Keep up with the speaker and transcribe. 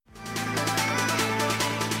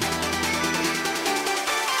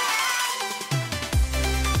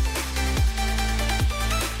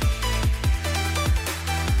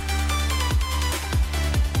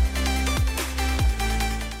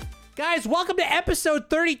guys, welcome to episode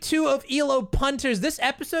 32 of ELO Punters. This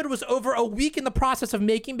episode was over a week in the process of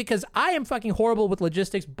making because I am fucking horrible with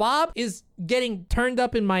logistics. Bob is getting turned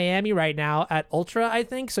up in Miami right now at Ultra, I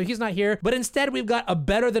think, so he's not here. But instead, we've got a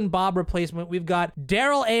better than Bob replacement. We've got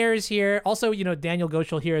Daryl Ayers here. Also, Daniel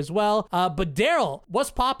Goschel here as well. But Daryl,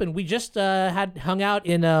 what's poppin'? We just had hung out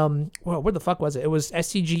in, where the fuck was it? It was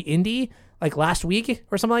SCG Indy, like last week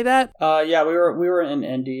or something like that? Yeah, we were in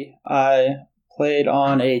Indy. I played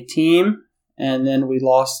on a team, and then we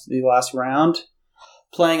lost the last round,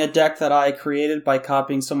 playing a deck that I created by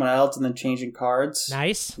copying someone else and then changing cards.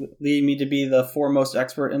 Nice. Leading me to be the foremost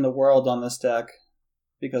expert in the world on this deck,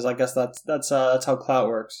 because I guess that's how clout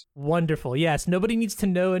works. Wonderful. Yes, nobody needs to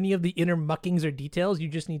know any of the inner muckings or details. You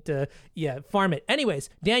just need to, farm it. Anyways,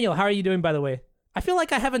 Daniel, how are you doing, by the way? I feel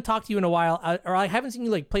like I haven't talked to you in a while, or I haven't seen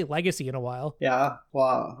you play Legacy in a while. Yeah,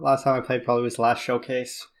 well, last time I played probably was last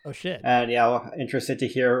showcase. Oh shit. And interested to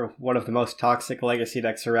hear one of the most toxic Legacy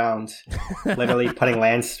decks around. Literally putting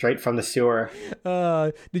lands straight from the sewer.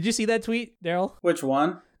 Did you see that tweet, Daryl? Which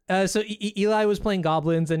one? So Eli was playing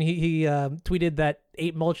Goblins, and he tweeted that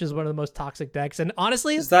 8 Mulch is one of the most toxic decks. And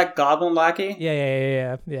honestly... Is that Goblin Lackey?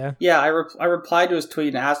 Yeah. Yeah, I replied to his tweet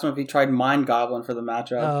and asked him if he tried Mind Goblin for the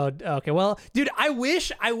matchup. Oh, okay. Well, dude, I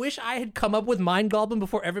wish I had come up with Mind Goblin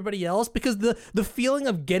before everybody else, because the feeling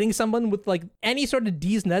of getting someone with any sort of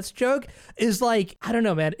D's nuts joke is I don't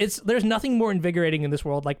know, man. There's nothing more invigorating in this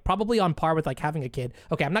world, probably on par with having a kid.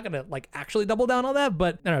 Okay, I'm not gonna actually double down on that,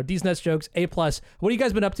 but I don't know, D's nuts jokes, A+. What have you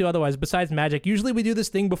guys been up to otherwise besides Magic? Usually we do this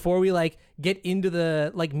thing before we get into the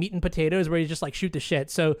meat and potatoes where you just shoot the shit.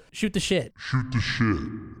 So shoot the shit.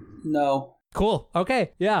 No. Cool.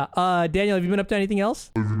 Okay. Yeah. Daniel, have you been up to anything else?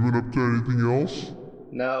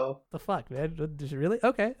 No. The fuck, man? Really?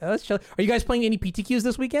 Okay. Let's chill. Are you guys playing any PTQs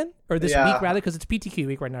this weekend? Or this week, rather? Because it's PTQ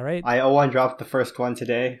week right now, right? I O1 dropped the first one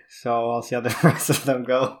today, so I'll see how the rest of them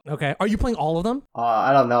go. Okay. Are you playing all of them?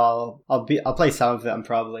 I don't know. I'll play some of them,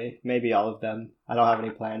 probably. Maybe all of them. I don't have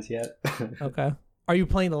any plans yet. Okay. Are you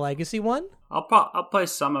playing the Legacy one? I'll play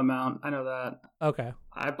some amount. I know that. Okay.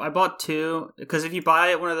 I bought 2, because if you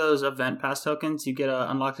buy one of those event pass tokens, you get an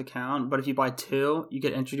unlocked account. But if you buy 2, you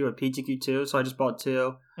get entry to a PTQ 2. So I just bought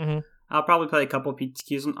 2. Mm-hmm. I'll probably play a couple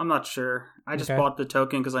PTQs. I'm not sure. I just bought the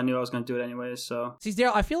token because I knew I was going to do it anyways. So see,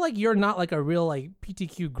 Daryl, I feel like you're not a real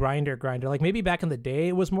PTQ grinder. Maybe back in the day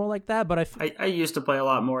it was more like that, but I used to play a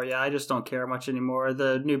lot more. Yeah, I just don't care much anymore.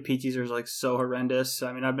 The new PTs are so horrendous.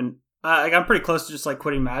 I mean, I've been. I'm pretty close to just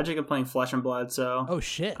quitting Magic and playing Flesh and Blood, so... Oh,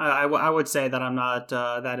 shit. I would say that I'm not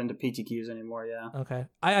that into PTQs anymore, yeah. Okay.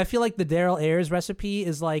 I feel like the Daryl Ayers recipe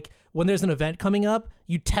is when there's an event coming up,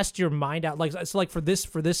 you test your mind out. So for this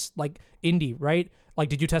indie, right?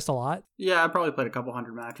 Did you test a lot? Yeah, I probably played a couple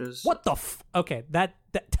hundred matches. What the Okay,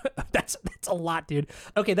 that's a lot, dude.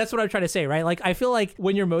 Okay, that's what I'm trying to say, right? I feel like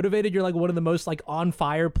when you're motivated, you're one of the most on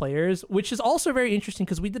fire players, which is also very interesting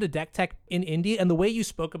because we did a deck tech in Indie, and the way you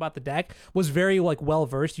spoke about the deck was very well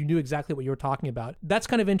versed. You knew exactly what you were talking about. That's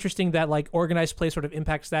kind of interesting that organized play sort of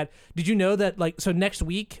impacts that. Did you know that so next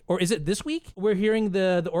week, or is it this week, we're hearing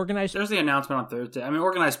the organized... There's the announcement on Thursday. I mean,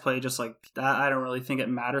 organized play just that, I don't really think it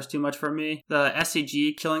matters too much for me. The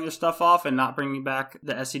SCG killing their stuff off and not bringing back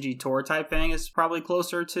the SCG tour type thing is probably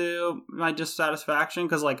closer to my dissatisfaction,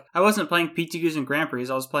 because I wasn't playing PTQs and Grand Prix.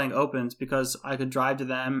 I was playing opens because I could drive to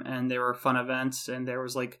them and they were fun events and there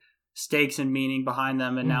was stakes and meaning behind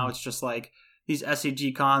them, and now it's just these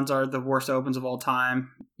SCG cons are the worst opens of all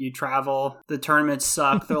time. You travel, the tournaments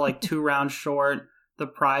suck, they're 2 rounds short, the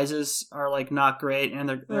prizes are not great, and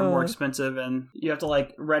they're more expensive, and you have to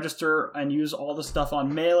register and use all the stuff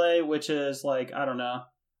on Melee, which is I don't know.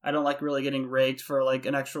 I don't really getting raked for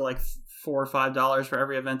an extra $4 or $5 for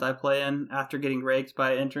every event I play in after getting raked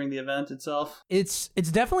by entering the event itself. It's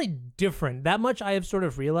definitely different. That much I have sort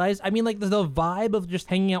of realized. I mean, the vibe of just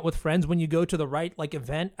hanging out with friends when you go to the right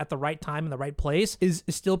event at the right time in the right place is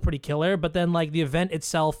still pretty killer. But then the event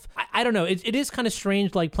itself, I don't know. It is kind of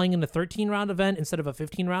strange playing in a 13-round event instead of a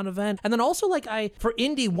 15-round event. And then also for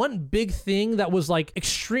Indie, one big thing that was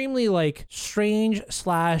extremely strange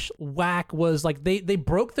 / whack was they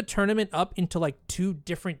broke the tournament up into 2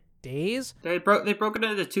 different days. They broke it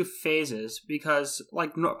into 2 phases because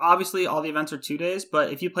obviously all the events are 2 days,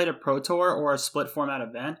 but if you played a Pro Tour or a split format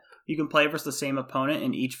event, you can play versus the same opponent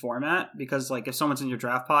in each format, because if someone's in your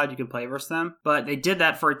draft pod, you can play versus them. But they did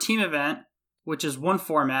that for a team event, which is 1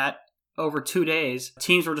 format over 2 days.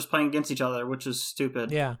 Teams were just playing against each other, which is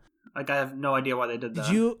stupid. Yeah. Like, I have no idea why they did that.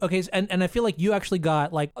 Did you? Okay, and I feel like you actually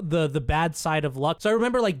got like the bad side of luck. So I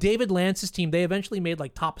remember like David Lance's team, they eventually made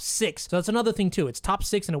like top 6. So that's another thing too. It's top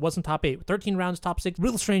 6 and it wasn't top 8. 13 rounds, top 6,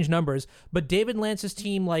 real strange numbers. But David Lance's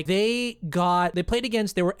team, like they played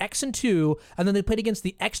against, they were X2, and then they played against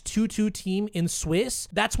the X22 team in Swiss.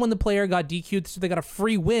 That's when the player got DQ'd, so they got a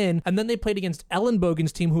free win. And then they played against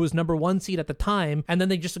Ellenbogen's team, who was number 1 seed at the time, and then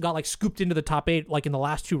they just got like scooped into the top 8 like in the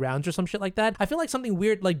last 2 rounds or some shit like that. I feel like something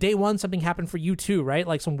weird, like day 1, something happened for you too, right?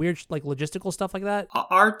 Like some weird like logistical stuff like that.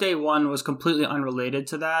 Our day 1 was completely unrelated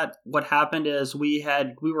to that. What happened is we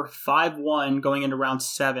were 5-1 going into round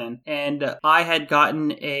 7, and I had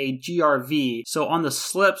gotten a GRV. So on the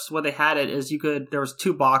slips, what they had it is there was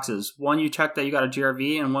 2 boxes. One you checked that you got a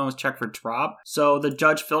GRV, and one was checked for drop. So the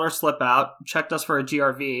judge filled our slip out, checked us for a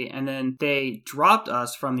GRV, and then they dropped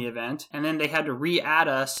us from the event, and then they had to re-add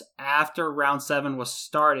us after round 7 was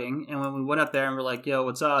starting. And when we went up there and we're like, yo,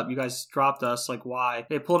 what's up? You guys dropped us. Like, why?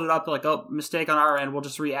 They pulled it up, like, oh, mistake on our end. We'll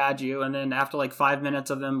just re-add you. And then after like 5 minutes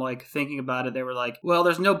of them like thinking about it, they were like, well,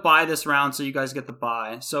 there's no buy this round, so you guys get the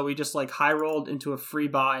buy. So we just like high rolled into a free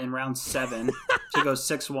buy in round 7 to go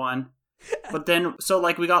 6-1. But then, so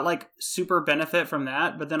like we got like super benefit from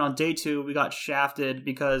that. But then on day 2, we got shafted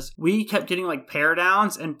because we kept getting like pair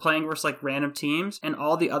downs and playing versus like random teams. And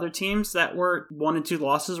all the other teams that were 1 and 2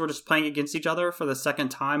 losses were just playing against each other for the second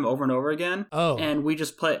time over and over again. Oh. And we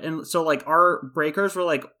just played. And so like our breakers were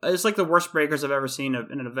like, it's like the worst breakers I've ever seen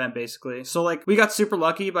in an event basically. So like we got super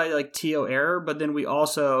lucky by like TO error, but then we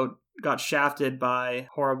also got shafted by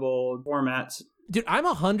horrible formats. Dude, I'm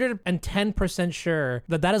 110% sure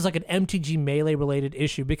that is like an MTG Melee related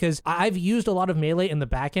issue, because I've used a lot of Melee in the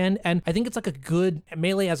back end, and I think it's like a good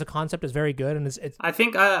Melee as a concept is very good, and it's I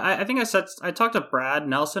think I talked to Brad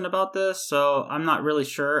Nelson about this, so I'm not really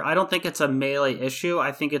sure. I don't think it's a Melee issue.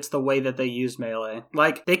 I think it's the way that they use Melee.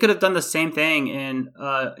 Like they could have done the same thing in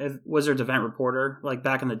Wizards Event Reporter like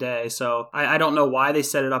back in the day. So I don't know why they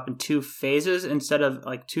set it up in 2 phases instead of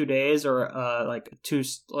like 2 days or like 2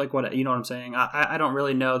 like what, you know what I'm saying? I don't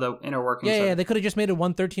really know the inner workings. Yeah, they could have just made a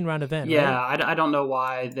 113 round event. Yeah, right? I don't know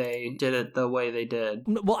why they did it the way they did.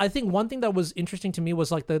 Well, I think one thing that was interesting to me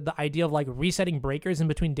was like the idea of like resetting breakers in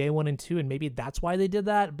between day 1 and 2, and maybe that's why they did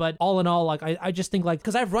that. But all in all, like I just think like,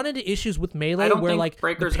 because I've run into issues with Melee where like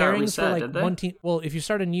breakers the got pairings reset, for like did they? one team. Well, if you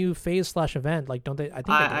start a new phase/event, like don't they? I think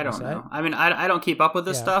I don't know. I mean, I don't keep up with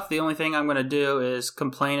this stuff. The only thing I'm going to do is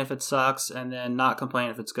complain if it sucks and then not complain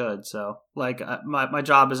if it's good. So like my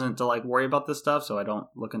job isn't to like worry about this stuff, so I don't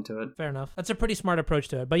look into it. Fair enough. That's a pretty smart approach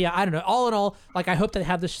to it. But yeah, I don't know. All in all, like I hope they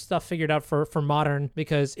have this stuff figured out for Modern,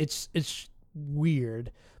 because it's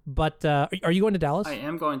weird. But are you going to Dallas? I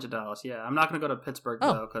am going to Dallas, yeah. I'm not going to go to Pittsburgh,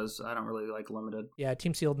 though, because I don't really like limited. Yeah,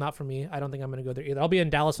 Team Sealed, not for me. I don't think I'm going to go there either. I'll be in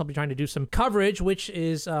Dallas. I'll be trying to do some coverage, which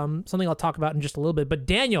is something I'll talk about in just a little bit. But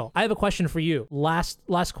Daniel, I have a question for you. Last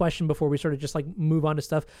question before we sort of just like move on to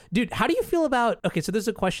stuff. Dude, how do you feel about... Okay, so this is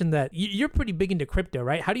a question that... You're pretty big into crypto,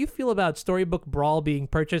 right? How do you feel about Storybook Brawl being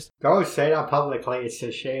purchased? Don't say that publicly. It's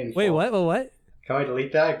a shame. Wait, what? Can we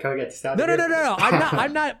delete that? Can we get started? No.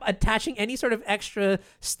 I'm not attaching any sort of extra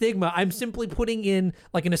stigma. I'm simply putting in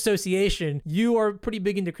like an association. You are pretty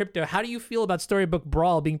big into crypto. How do you feel about Storybook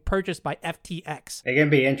Brawl being purchased by FTX? It can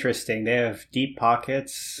be interesting. They have deep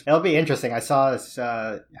pockets. It'll be interesting. I saw this,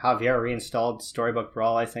 Javier reinstalled Storybook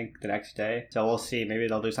Brawl, I think, the next day. So we'll see. Maybe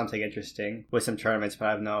they'll do something interesting with some tournaments, but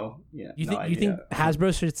I have no idea. You think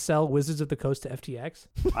Hasbro should sell Wizards of the Coast to FTX?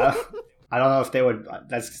 I don't know if they would.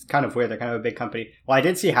 That's kind of weird. They're kind of a big company. Well, I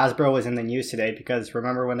did see Hasbro was in the news today, because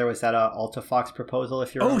remember when there was that AltaFox proposal,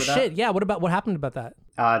 if you remember that? Oh, shit. Yeah. What happened about that?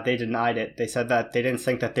 They denied it. They said that they didn't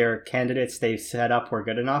think that their candidates they set up were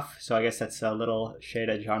good enough. So I guess that's a little shade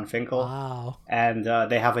at John Finkel. Wow. And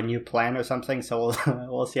they have a new plan or something. So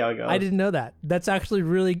we'll see how it goes. I didn't know that. That's actually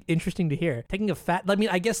really interesting to hear. Taking a fat... I mean,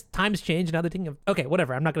 I guess times change. Now they're taking a... Okay,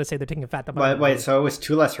 whatever. I'm not going to say they're taking a fat... But wait, so it was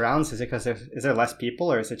 2 less rounds? Is it because is there less people,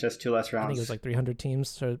 or is it just 2 less rounds? I think it was like 300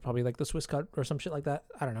 teams, so probably like the Swiss Cut or some shit like that.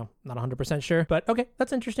 I don't know. Not 100% sure. But okay,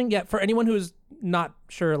 that's interesting. Yeah, for anyone who's not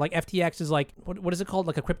sure, like FTX is like... What is it called?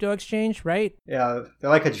 Like a crypto exchange, right? Yeah, they're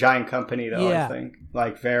like a giant company, though, yeah. I think.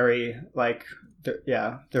 Like, very... like...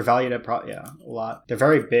 They're valued at a lot. They're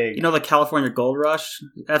very big. You know the California Gold Rush?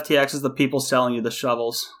 FTX is the people selling you the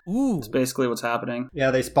shovels. Ooh. It's basically what's happening. Yeah,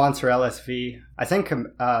 they sponsor LSV. I think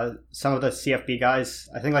some of the CFB guys,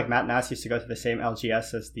 I think like Matt Nass used to go to the same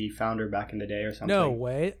LGS as the founder back in the day or something. No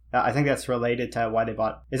way. I think that's related to why they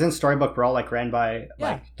bought... Isn't Storybook Brawl like ran by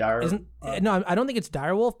like Dire? No, I don't think it's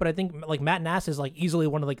Direwolf, but I think like Matt Nass is like easily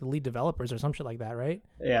one of like the lead developers or some shit like that, right?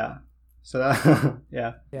 Yeah. So that,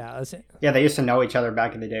 yeah. Yeah, they used to know each other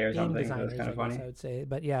back in the day or game something. It designers, was kind of I guess funny. I would say.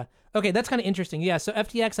 But yeah. Okay, that's kind of interesting. Yeah, so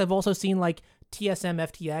FTX, I've also seen like TSM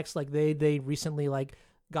FTX, like they recently like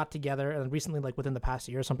got together, and recently like within the past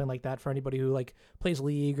year or something like that, for anybody who like plays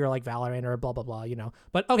League or like Valorant or blah blah blah, you know.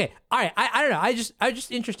 But okay, all right, I don't know, I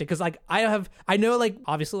just interested because like I know like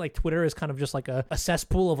obviously like Twitter is kind of just like a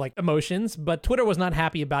cesspool of like emotions, but Twitter was not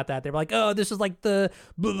happy about that. They were like, oh, this is like the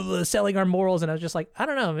blah, blah, blah, selling our morals, and I was just like, I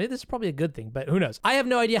don't know, maybe this is probably a good thing, but who knows. I have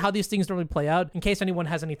no idea how these things normally play out. In case anyone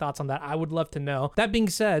has any thoughts on that, I would love to know. That being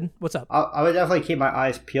said, what's up? I would definitely keep my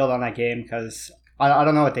eyes peeled on that game because I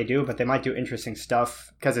don't know what they do, but they might do interesting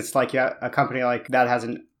stuff because it's like, yeah, a company like that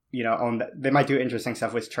hasn't, you know, owned. They might do interesting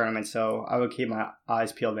stuff with tournaments, so I would keep my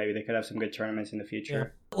eyes peeled. Maybe they could have some good tournaments in the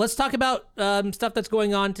future. Yeah. Let's talk about stuff that's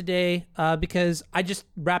going on today because I just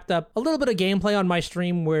wrapped up a little bit of gameplay on my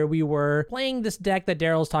stream where we were playing this deck that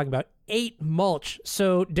Daryl's talking about, 8 Mulch.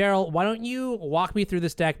 So Daryl, why don't you walk me through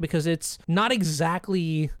this deck, because it's not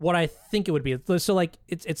exactly what I think it would be. So like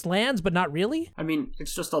it's lands, but not really. I mean,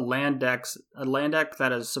 it's just a land deck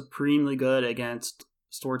that is supremely good against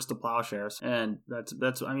Swords to Plowshares, and that's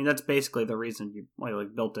basically the reason you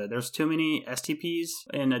like built it. There's too many STPs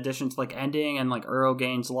in addition to like ending, and like Uro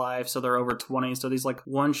gains life, so they're over 20. So these like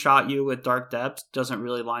one shot you with Dark Depths doesn't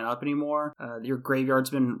really line up anymore. Your graveyard's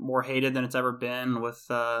been more hated than it's ever been with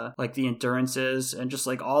like the endurances and just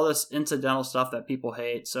like all this incidental stuff that people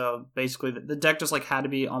hate. So basically the deck just like had to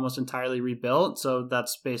be almost entirely rebuilt. So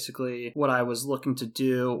that's basically what I was looking to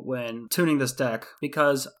do when tuning this deck,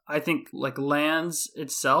 because I think like lands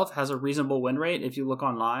itself has a reasonable win rate if you look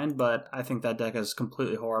online, but I think that deck is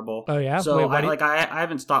completely horrible. Oh yeah. So I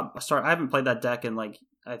haven't played that deck in like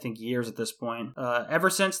I think years at this point. Ever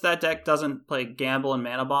since that deck doesn't play Gamble and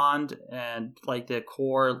Mana Bond and like the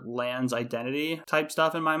core lands identity type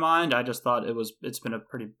stuff in my mind, I just thought it's been a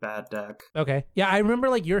pretty bad deck. Okay. Yeah, I remember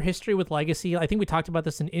like your history with Legacy. I think we talked about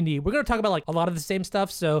this in Indie. We're going to talk about like a lot of the same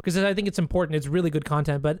stuff, so because I think it's important. It's really good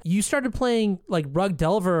content. But you started playing like Rug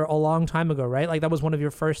Delver a long time ago, right? Like that was one of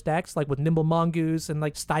your first decks, like with Nimble Mongoose and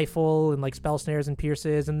like Stifle and like Spell Snares and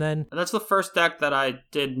Pierces, and then that's the first deck that I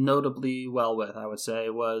did notably well with, I would say,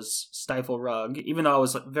 was Stifle Rug, even though I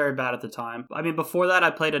was like, very bad at the time. I mean, before that,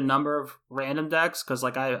 I played a number of random decks because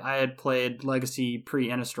like I had played Legacy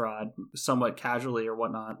pre-Innistrad somewhat casually or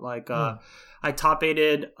whatnot. Like I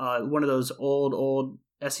top-aided one of those old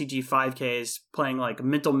SCG 5Ks playing like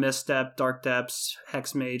Mental Misstep, Dark Depths,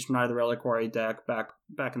 Hex Mage, Night of the Reliquary deck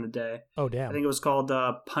back in the day. Oh damn! I think it was called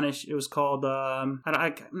Punish. It was called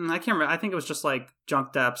I can't remember. I think it was just like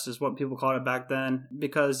Junk Depths is what people called it back then,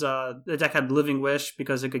 because the deck had Living Wish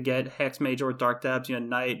because it could get Hex Mage or Dark Depths. You had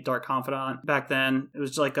Knight, Dark Confidant. Back then it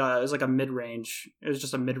was like a mid range. It was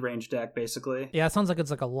just a mid range deck basically. Yeah, it sounds like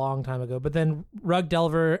it's like a long time ago. But then Rug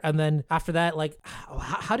Delver, and then after that, like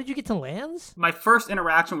how did you get to lands? My first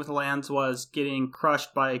interaction with lands was getting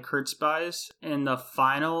crushed by Kurt Spies in the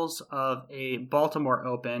finals of a Baltimore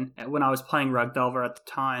Open when I was playing Rug Delver at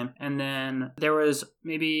the time. And then there was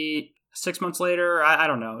maybe 6 months later, I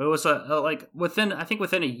don't know. It was within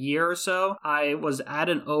a year or so, I was at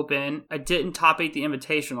an open. I didn't top 8 the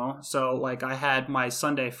invitational, so like I had my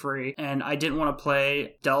Sunday free, and I didn't want to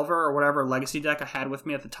play Delver or whatever legacy deck I had with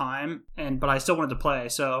me at the time, but I still wanted to play.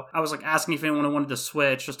 So I was like asking if anyone wanted to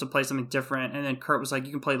switch just to play something different, and then Kurt was like,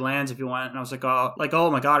 "You can play lands if you want," and I was like, "Oh my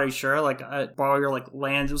god, are you sure? Like, I borrow your like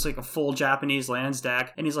lands." It was like a full Japanese lands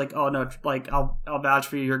deck, and he's like, "Oh no, like I'll vouch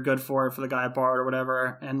for you. You're good for it for the guy I borrowed or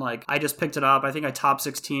whatever," and like I just picked it up. I think I top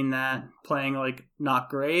 16 that, playing like not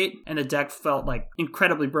great, and the deck felt like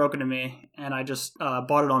incredibly broken to me, and I just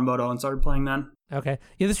bought it on Moto and started playing then. Okay.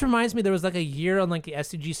 Yeah, this reminds me, there was like a year on like the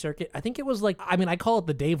SCG circuit. I think it was like, I mean, I call it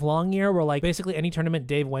the Dave Long year, where like basically any tournament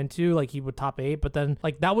Dave went to, like he would top 8. But then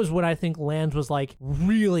like that was when I think lands was like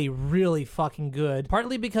really, really fucking good.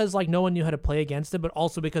 Partly because like no one knew how to play against it, but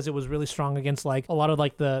also because it was really strong against like a lot of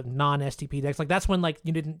like the non-STP decks. Like that's when like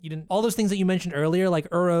you didn't all those things that you mentioned earlier, like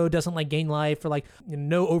Uro doesn't like gain life, or like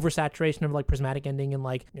no oversaturation of like Prismatic Ending and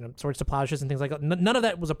like, Swords to Plowshares and things like that. None of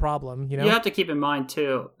that was a problem, You have to keep in mind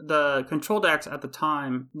too, the control decks at the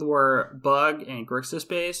time were Bug and Grixis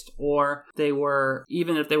based, or they were,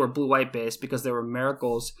 even if they were blue-white based because they were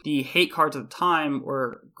miracles, the hate cards at the time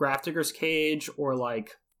were Grafdigger's Cage or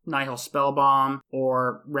like Nihil Spellbomb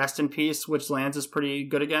or Rest in Peace, which lands is pretty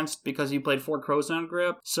good against because you played 4 Crows on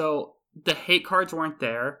Grip. So the hate cards weren't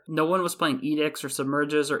there. No one was playing Edicts or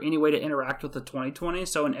Submerges or any way to interact with the 2020.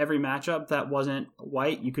 So in every matchup that wasn't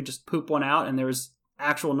white, you could just poop one out, and there was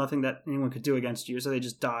actual nothing that anyone could do against you, so they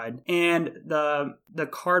just died. And the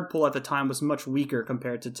card pool at the time was much weaker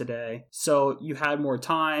compared to today. So you had more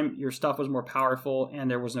time, your stuff was more powerful, and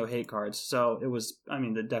there was no hate cards. So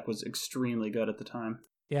the deck was extremely good at the time.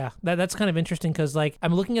 Yeah, that's kind of interesting because, like,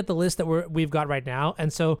 I'm looking at the list that we've got right now,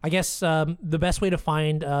 and so I guess the best way to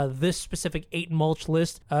find this specific 8 mulch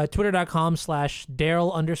list,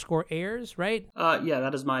 twitter.com/Daryl_Ayers, right? Yeah,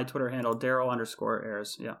 that is my Twitter handle,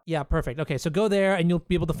 Daryl_Ayers. Yeah. Yeah, perfect. Okay, so go there and you'll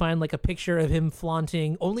be able to find like a picture of him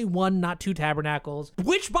flaunting only 1, not 2 Tabernacles.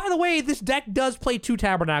 Which, by the way, this deck does play 2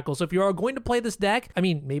 Tabernacles. So if you are going to play this deck, I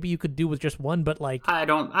mean, maybe you could do with just 1, but like, I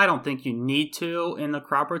don't think you need to in the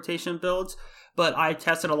crop rotation builds. But I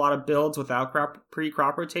tested a lot of builds without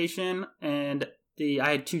pre-crop rotation, and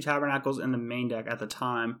I had 2 Tabernacles in the main deck at the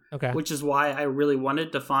time. Okay. Which is why I really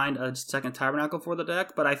wanted to find a second Tabernacle for the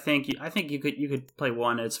deck. But I think you could play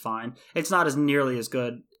 1. It's fine. It's not as nearly as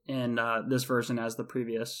good in this version as the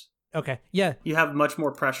previous. Okay. Yeah. You have much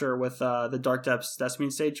more pressure with the Dark Depths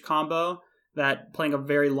Despine Stage combo. That playing a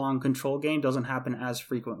very long control game doesn't happen as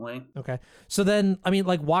frequently. Okay. So then, I mean,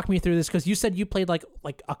 like, walk me through this, because you said you played like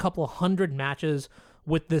a couple of 100 matches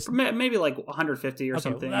with this, maybe like 150 or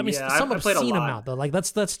something. I mean, yeah, some I played obscene a lot. amount though. Like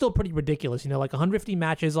that's still pretty ridiculous. You know, like 150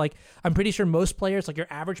 matches. Like I'm pretty sure most players, like your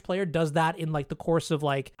average player, does that in like the course of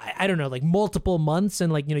like I don't know, like multiple months.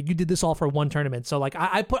 And like, you know, you did this all for 1 tournament. So like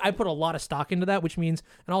I put a lot of stock into that, which means,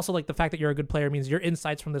 and also like the fact that you're a good player means your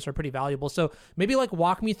insights from this are pretty valuable. So maybe like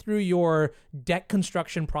walk me through your deck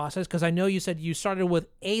construction process, because I know you said you started with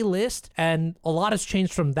a list and a lot has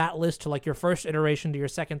changed from that list to like your first iteration to your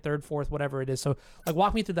second, third, fourth, whatever it is. So like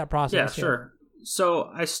walk me through that process. Yeah, sure. So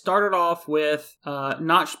I started off with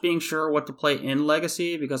not being sure what to play in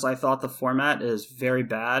Legacy because I thought the format is very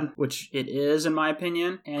bad, which it is in my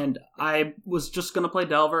opinion. And I was just going to play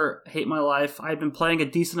Delver, hate my life. I'd been playing a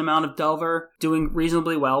decent amount of Delver, doing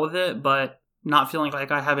reasonably well with it, but not feeling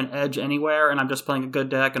like I have an edge anywhere, and I'm just playing a good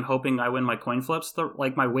deck and hoping I win my coin flips,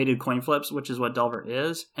 like my weighted coin flips, which is what Delver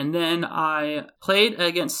is. And then I played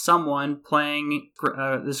against someone playing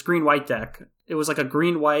this green-white deck. It was like a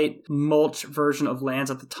green-white mulch version of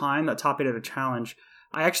lands at the time that top 8 at a challenge.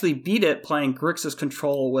 I actually beat it playing Grixis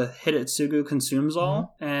Control with Hidetsugu Consumes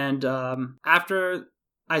All. Mm-hmm. And after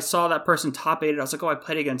I saw that person top 8, I was like, oh, I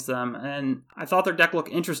played against them. And I thought their deck looked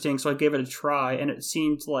interesting, so I gave it a try. And it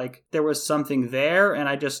seemed like there was something there, and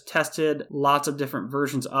I just tested lots of different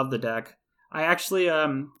versions of the deck. I actually,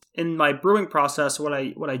 in my brewing process, what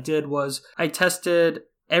I did was I tested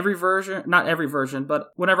every version, not every version,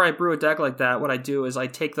 but whenever I brew a deck like that, what I do is I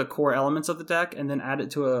take the core elements of the deck and then add it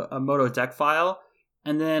to a Moto deck file.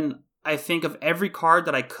 And then I think of every card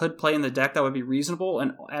that I could play in the deck that would be reasonable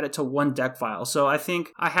and add it to 1 deck file. So I think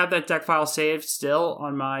I have that deck file saved still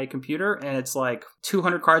on my computer, and it's like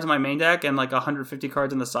 200 cards in my main deck and like 150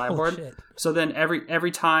 cards in the sideboard. Oh, shit. So then every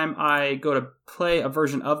time I go to play a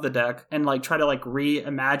version of the deck and like try to like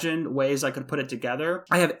reimagine ways I could put it together,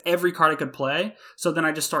 I have every card I could play. So then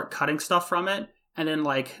I just start cutting stuff from it. And then,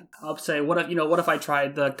 like, I'll say, what if I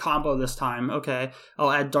tried the combo this time? Okay,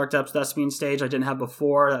 I'll add Dark Depths Despine Stage I didn't have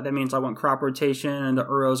before. That means I want crop rotation, and the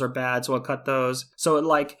Uros are bad, so I'll cut those. So, it,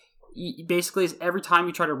 like, basically, every time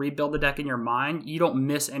you try to rebuild the deck in your mind, you don't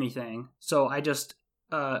miss anything. So I just,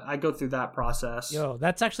 I go through that process. Yo,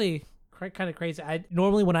 that's actually kind of crazy. I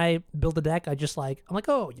normally, when I build a deck, I'm like,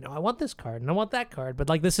 oh, you know, I want this card and I want that card. But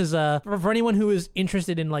like, this is for anyone who is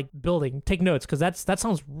interested in like building, take notes, because that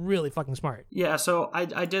sounds really fucking smart. Yeah, so I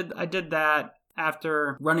did that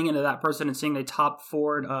after running into that person and seeing they top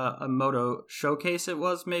forward a Moto showcase. It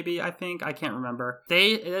was maybe, I can't remember.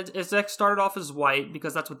 Its deck started off as white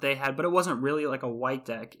because that's what they had, but it wasn't really like a white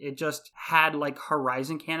deck. It just had like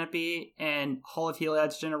Horizon Canopy and Hall of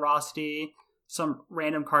Heliod's Generosity, some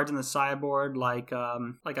random cards in the sideboard, like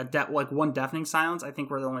one Deafening Silence, I think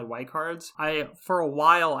were the only white cards. For a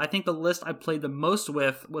while, I think the list I played the most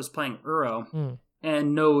with was playing Uro.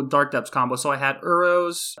 And no Dark Depths combo. So I had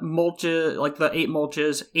Uros, mulches, like the 8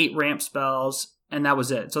 mulches, 8 ramp spells, and that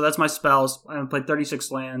was it. So that's my spells. I played 36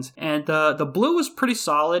 lands. And the blue was pretty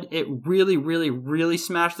solid. It really, really, really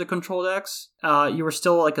smashed the control decks. You were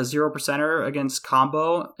still like a 0%er against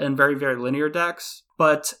combo and very, very linear decks.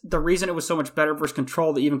 But the reason it was so much better versus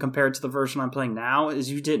control, even compared to the version I'm playing now, is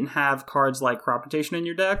you didn't have cards like Crop Rotation in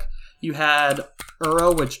your deck. You had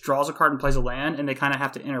Uro, which draws a card and plays a land, and they kind of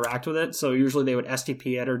have to interact with it. So usually they would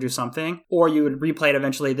STP it or do something. Or you would replay it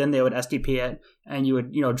eventually, then they would STP it. and you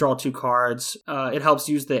would, draw 2 cards. It helps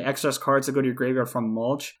use the excess cards that go to your graveyard from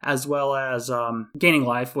mulch, as well as gaining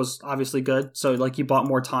life was obviously good. So like you bought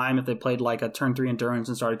more time if they played like a turn 3 endurance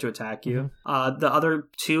and started to attack you. The other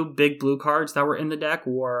 2 big blue cards that were in the deck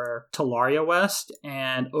were Talaria West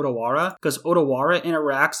and Otawara, because Otawara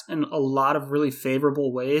interacts in a lot of really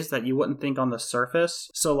favorable ways that you wouldn't think on the surface.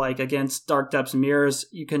 So like against Dark Depths Mirrors,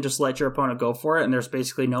 you can just let your opponent go for it, and there's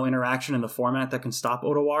basically no interaction in the format that can stop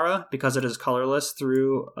Otawara because it is colorless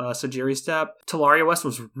through Sajiri Step. Talaria West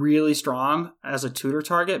was really strong as a tutor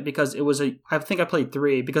target because it was I think I played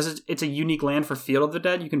 3, because it's a unique land for Field of the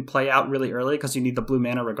Dead. You can play out really early because you need the blue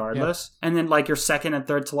mana regardless. And then like your second and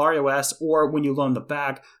third Talaria West, or when you loan the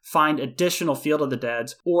back, find additional Field of the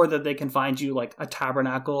Deads, or that they can find you like a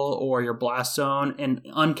Tabernacle or your Blast Zone in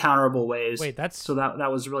uncounterable ways. Wait, so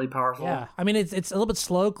that was really powerful. Yeah, I mean it's a little bit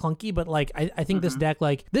slow, clunky, but like I think this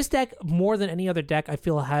deck more than any other deck I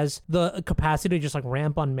feel has the capacity to just like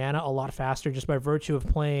ramp on mana a lot faster just by virtue of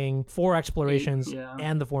playing 4 explorations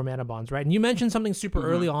and the 4 mana bonds, right? And you mentioned something super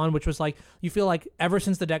early on, which was like you feel like ever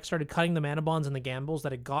since the deck started cutting the mana bonds and the gambles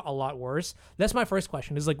that it got a lot worse. That's my first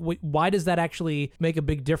question, is like why does that actually make a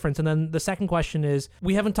big difference? And then the second question is,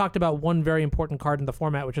 we haven't talked about one very important card in the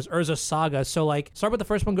format, which is Urza Saga. So like start with the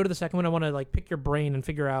first one, go to the second one. I want to like pick your brain and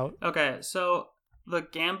figure out. Okay, so the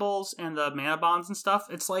gambles and the mana bonds and stuff,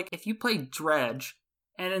 it's like if you play Dredge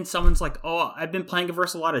and then someone's like, oh, I've been playing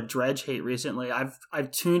versus a lot of Dredge hate recently,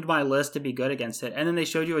 I've tuned my list to be good against it, and then they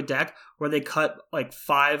showed you a deck where they cut like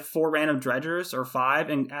 4 random Dredgers or 5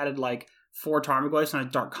 and added like 4 Tarmogoyfs and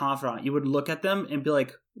a Dark Confidant, you would look at them and be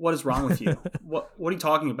like, what is wrong with you? What are you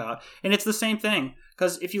talking about? And it's the same thing,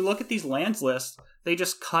 because if you look at these lands lists, they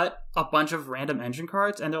just cut a bunch of random engine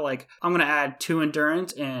cards and they're like, I'm going to add 2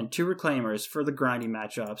 Endurance and 2 Reclaimers for the grindy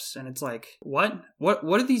matchups. And it's like, what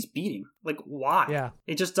are these beating? Like, why? Yeah.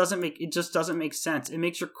 It just doesn't make sense. It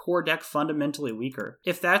makes your core deck fundamentally weaker.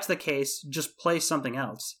 If that's the case, just play something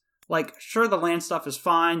else. Like, sure, the land stuff is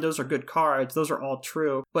fine. Those are good cards. Those are all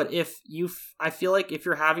true. But I feel like if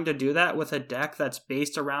you're having to do that with a deck that's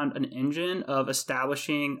based around an engine of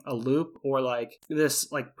establishing a loop or like this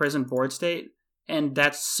like prison board state, and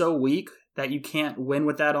that's so weak that you can't win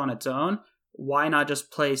with that on its own, why not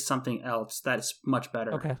just play something else that's much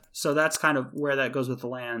better? Okay. So that's kind of where that goes with the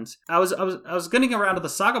lands. I was getting around to the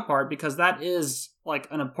Saga part because that is like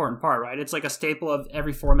an important part, right? It's like a staple of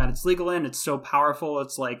every format it's legal in. It's so powerful.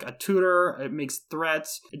 It's like a tutor. It makes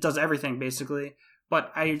threats. It does everything basically.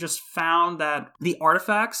 But I just found that the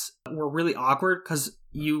artifacts were really awkward because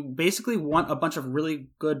you basically want a bunch of really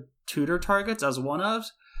good tutor targets as one-ofs,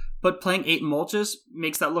 but playing 8 mulches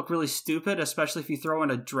makes that look really stupid, especially if you throw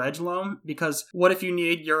in a Dredge loam, because what if you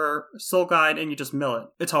need your Soul Guide and you just mill it?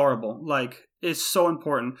 It's horrible. Like, it's so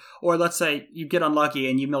important. Or let's say you get unlucky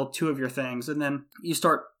and you mill 2 of your things, and then you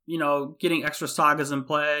start, getting extra sagas in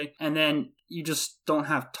play, and then you just don't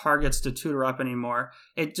have targets to tutor up anymore.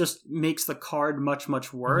 It just makes the card much,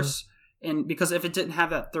 much worse. And because if it didn't have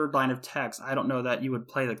that third line of text, I don't know that you would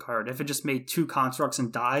play the card. If it just made 2 constructs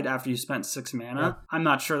and died after you spent 6 mana, I'm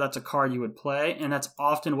not sure that's a card you would play, and that's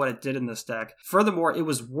often what it did in this deck. Furthermore, it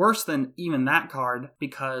was worse than even that card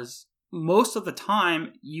because most of the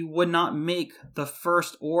time you would not make the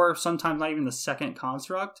first or sometimes not even the second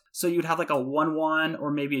construct. So you'd have like a 1/1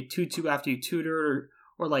 or maybe a 2/2 after you tutored,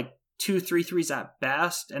 or like 2 3/3s at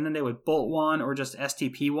best, and then they would bolt 1 or just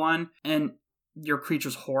STP 1, and your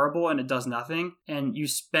creature's horrible and it does nothing, and you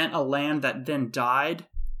spent a land that then died,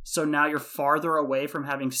 so now you're farther away from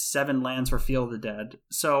having 7 lands for Field of the Dead.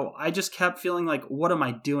 So I just kept feeling like, what am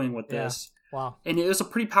I doing with this? Wow. And it was a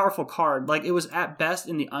pretty powerful card. Like, it was at best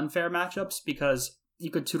in the unfair matchups because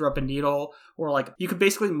you could tutor up a Needle, or like you could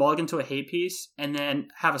basically mulligan to a hate piece and then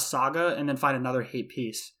have a Saga and then find another hate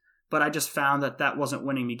piece. But I just found that wasn't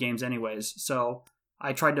winning me games anyways, so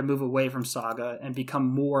I tried to move away from Saga and become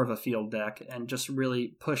more of a field deck and just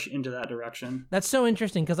really push into that direction. That's so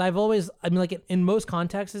interesting because like in most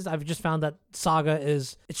contexts, I've just found that Saga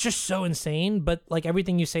it's just so insane, but like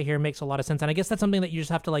everything you say here makes a lot of sense. And I guess that's something that you just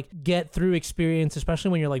have to like get through experience, especially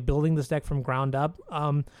when you're like building this deck from ground up.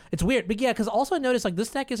 It's weird, but yeah, because also I noticed like this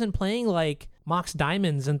deck isn't playing like Mox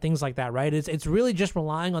Diamonds and things like that, right? It's really just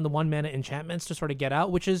relying on the 1 mana enchantments to sort of get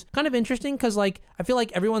out, which is kind of interesting because like I feel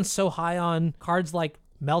like everyone's so high on cards like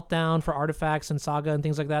Meltdown for artifacts and Saga and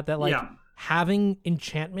things like that like having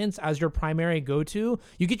enchantments as your primary go-to,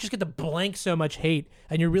 you could just get to blank so much hate,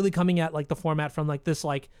 and you're really coming at like the format from like this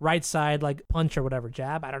like right side like punch or whatever,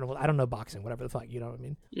 jab. I don't know boxing, whatever the fuck, you know what I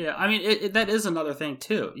mean? Yeah, I mean that is another thing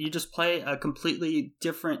too. You just play a completely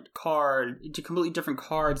different completely different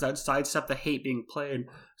cards that sidestep the hate being played.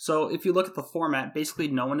 So if you look at the format, basically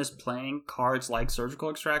no one is playing cards like Surgical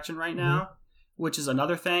Extraction right now, which is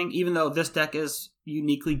another thing. Even though this deck is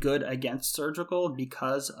uniquely good against Surgical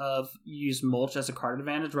because of you use Mulch as a card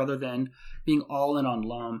advantage rather than being all in on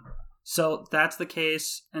Loam. So that's the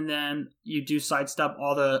case, and then you do sidestep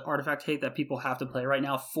all the artifact hate that people have to play right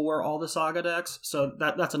now for all the Saga decks. So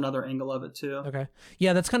that's another angle of it too. Okay.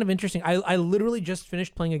 Yeah, that's kind of interesting. I literally just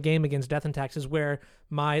finished playing a game against Death and Taxes where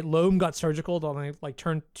my Loam got Surgical on like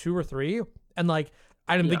turn 2 or 3, and like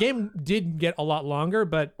the game did get a lot longer,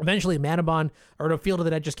 but eventually Mana Bond or the Field of the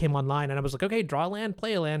Dead just came online, and I was like, okay, draw a land,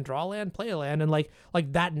 play a land, draw a land, play a land, and like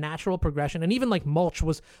that natural progression. And even like Mulch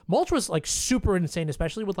was like super insane,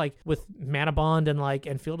 especially with Mana Bond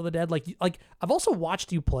and Field of the Dead. Like I've also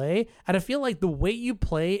watched you play, and I feel like the way you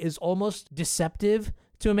play is almost deceptive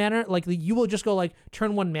to a manner. Like you will just go like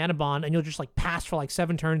turn 1 Mana Bond, and you'll just like pass for like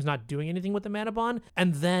 7 turns not doing anything with the Mana Bond,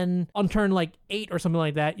 and then on turn like 8 or something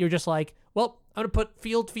like that, you're just like, well, I'm gonna put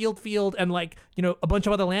field, and like, you know, a bunch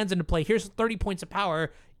of other lands into play. Here's 30 points of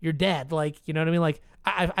power. You're dead. Like, you know what I mean? Like,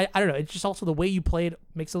 I don't know. It's just also the way you play it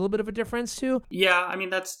makes a little bit of a difference too. Yeah, I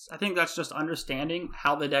mean I think that's just understanding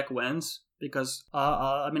how the deck wins. Because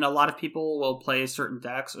I mean, a lot of people will play certain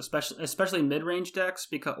decks, especially mid-range decks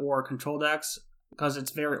or control decks, because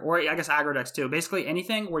it's or I guess aggro decks too. Basically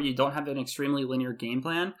anything where you don't have an extremely linear game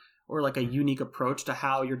plan or like a unique approach to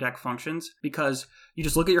how your deck functions, because you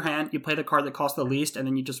just look at your hand, you play the card that costs the least, and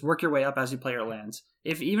then you just work your way up as you play your lands.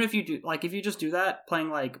 If you just do that, playing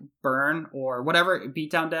like Burn or whatever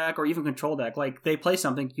beatdown deck or even control deck, like they play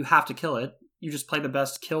something, you have to kill it. You just play the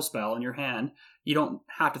best kill spell in your hand. You don't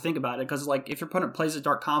have to think about it, because like if your opponent plays a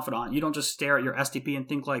Dark Confidant, you don't just stare at your STP and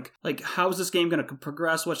think like how is this game going to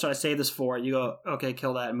progress? What should I save this for? You go, okay,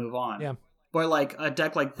 kill that and move on. Yeah. But like a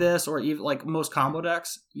deck like this, or even like most combo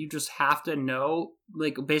decks, you just have to know,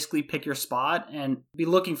 like basically pick your spot and be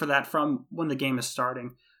looking for that from when the game is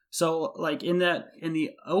starting. So like in the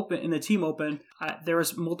team open, there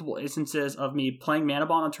was multiple instances of me playing Mana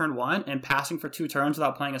Bond on turn 1 and passing for 2 turns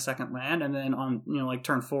without playing a second land, and then on like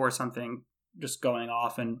turn 4 or something, just going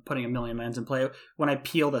off and putting a million lands in play when I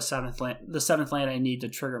peel the 7th land I need to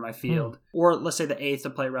trigger my field, or let's say the 8th to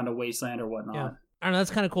play around a wasteland or whatnot. Yeah. I don't know,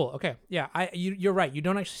 that's kind of cool. Okay, yeah, you're right. You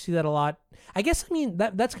don't actually see that a lot. I guess, I mean,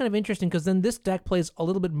 that's kind of interesting, because then this deck plays a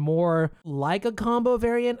little bit more like a combo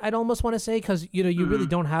variant, I'd almost want to say, because, you know, you really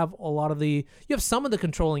don't have a lot of you have some of the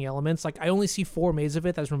controlling elements. Like, I only see 4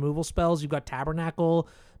 Mazavith as removal spells. You've got Tabernacle,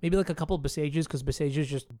 maybe like a couple of Besages, because Besage is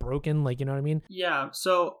just broken, like, you know what I mean? Yeah,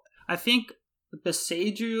 so I think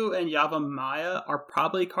Beseju and Yavimaya are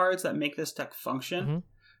probably cards that make this deck function. Mm-hmm.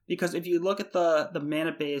 Because if you look at the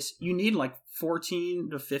mana base, you need like 14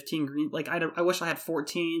 to 15 green. Like I wish I had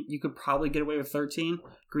 14. You could probably get away with 13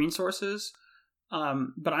 green sources,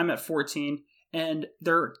 but I'm at 14. And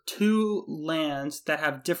there are 2 lands that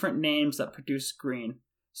have different names that produce green.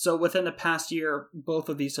 So within the past year, both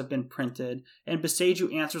of these have been printed. And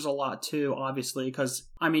Beseju answers a lot too, obviously, because,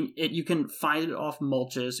 I mean, you can find it off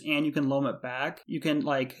mulches and you can loam it back. You can,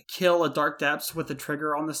 like, kill a Dark Depths with the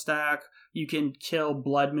trigger on the stack. You can kill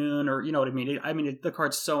Blood Moon, or, you know what I mean? The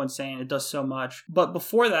card's so insane. It does so much. But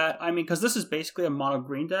before that, I mean, because this is basically a mono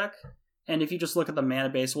green deck, and if you just look at the mana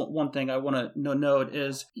base, one thing I want to note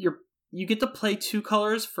is you get to play 2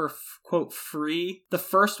 colors for, quote, free. The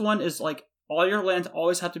first one is, like, all your lands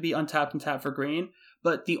always have to be untapped and tapped for green,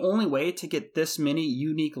 but the only way to get this many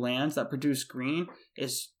unique lands that produce green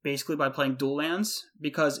is basically by playing dual lands,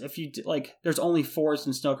 because if you, like, there's only forest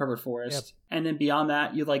and snow-covered forest, and then beyond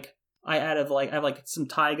that, you, like, I have some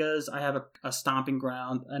taigas, I have a stomping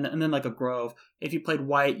ground, and then like a grove. If you played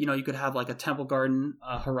white, you know, you could have like a temple garden,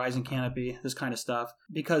 a horizon canopy, this kind of stuff,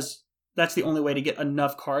 because that's the only way to get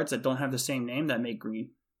enough cards that don't have the same name that make green.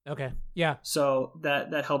 Okay, yeah. So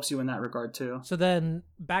that helps you in that regard too. So then,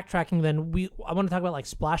 backtracking, I want to talk about like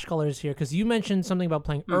splash colors here, because you mentioned something about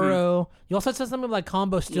playing Uro. You also said something about like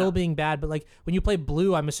combo still being bad, but like when you play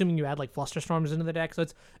blue, I'm assuming you add like Flusterstorms into the deck. So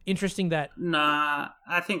it's interesting that. Nah,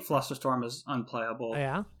 I think Flusterstorm is unplayable.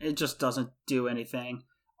 Yeah, it just doesn't do anything.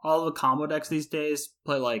 All the combo decks these days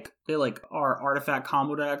are artifact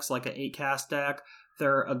combo decks, like an 8-cast deck.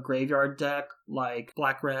 They're a graveyard deck like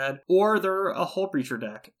Black Red, or they're a Hull Breacher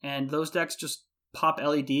deck. And those decks just pop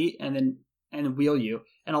LED, and then and wheel you.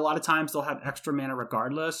 And a lot of times they'll have extra mana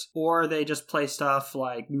regardless, or they just play stuff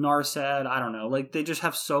like Narset, I don't know. Like, they just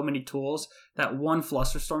have so many tools that one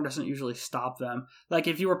Flusterstorm doesn't usually stop them. Like,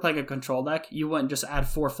 if you were playing a control deck, you wouldn't just add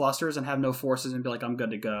 4 Flusters and have no forces and be like, I'm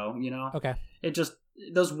good to go, you know? Okay. It just,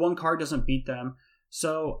 those one card doesn't beat them.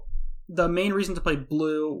 So the main reason to play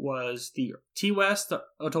blue was the T-West, the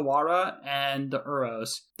Otawara, and the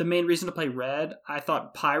Uros. The main reason to play red, I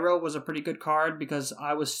thought Pyro was a pretty good card because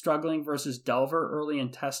I was struggling versus Delver early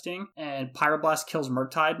in testing, and Pyroblast kills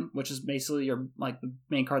Murktide, which is basically your like the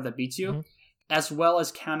main card that beats you, as well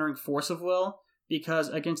as countering Force of Will, because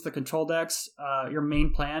against the control decks, your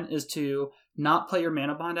main plan is to not play your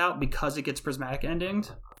Mana Bond out because it gets Prismatic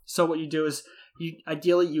Endinged. So what you do is,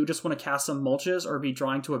 ideally, you just want to cast some mulches or be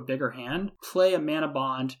drawing to a bigger hand. Play a Mana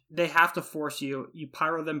Bond. They have to force you. You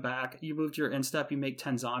pyro them back. You move to your instep. You make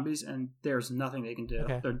 10 zombies, and there's nothing they can do.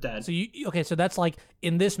 Okay. They're dead. So that's like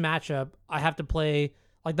in this matchup, I have to play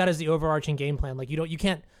like that is the overarching game plan. Like you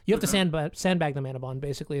have to sandbag the Mana Bond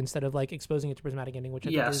basically instead of like exposing it to Prismatic Ending, which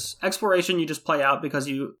I think is... Exploration you just play out because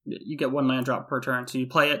you get 1 land drop per turn. So you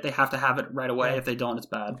play it. They have to have it right away. Right. If they don't, it's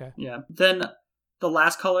bad. Okay. Yeah. Then the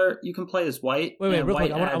last color you can play is white. Wait, real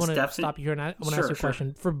quick. I want to depth stop you here and I want to Sure, ask you a sure.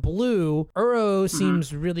 question. For blue, Uro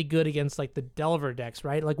seems really good against like the Delver decks,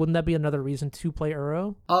 right? Like, wouldn't that be another reason to play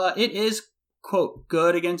Uro? It is, quote,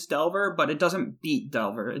 good against Delver, but it doesn't beat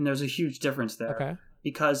Delver, and there's a huge difference there. Okay.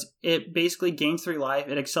 Because it basically gains 3 life,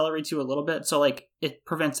 it accelerates you a little bit, so like it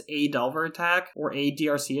prevents a Delver attack or a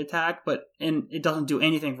DRC attack, and it doesn't do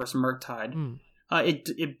anything versus Murktide.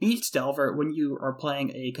 It beats Delver when you are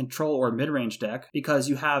playing a control or mid-range deck because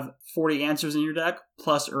you have 40 answers in your deck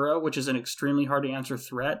plus Uro, which is an extremely hard to answer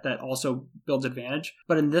threat that also builds advantage.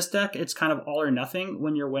 But in this deck, it's kind of all or nothing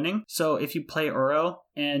when you're winning. So if you play Uro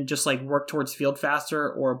and just like work towards field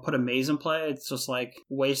faster or put a maze in play, it's just like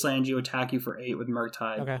Wasteland you, attack you for 8 with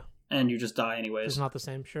Murktide. Okay. And you just die anyways. It's not the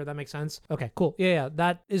same. Sure, that makes sense. Okay, cool. Yeah,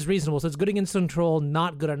 that is reasonable. So it's good against control,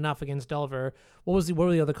 not good enough against Delver. What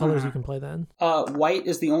were the other colors you can play then? White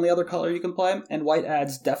is the only other color you can play, and white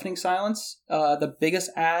adds Deafening Silence. The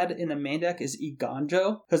biggest add in the main deck is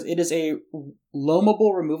Iganjo, because it is a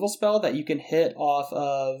loamable removal spell that you can hit off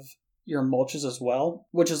of your mulches as well,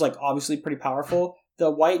 which is like obviously pretty powerful. The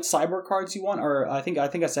white cyber cards you want, or I think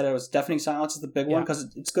I said it was Deafening Silence is the big one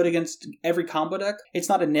because it's good against every combo deck. It's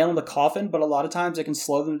not a nail in the coffin, but a lot of times it can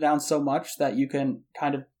slow them down so much that you can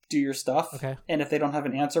kind of do your stuff. Okay. And if they don't have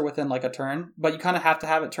an answer within like a turn, but you kind of have to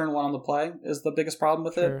have it turn 1 on the play is the biggest problem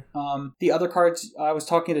with it. The other cards, I was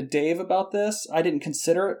talking to Dave about this. I didn't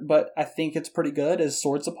consider it, but I think it's pretty good is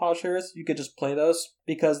Swords of Plowshares. You could just play those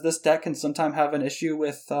because this deck can sometimes have an issue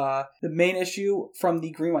with the main issue from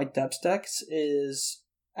the green-white depths decks is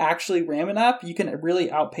actually Ramunap. You can really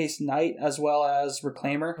outpace Knight as well as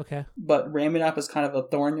Reclaimer. Okay. But Ramunap is kind of a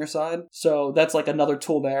thorn in your side. So that's like another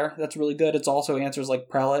tool there. That's really good. It's also answers like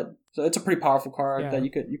Prelate. So it's a pretty powerful card that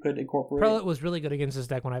you could incorporate. Prelate was really good against this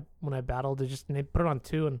deck when I battled. They put it on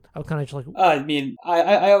 2 and I was kind of just like... I mean,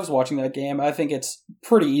 I was watching that game. I think it's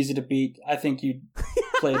pretty easy to beat. I think you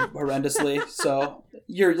played horrendously. So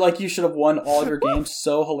you should have won all your games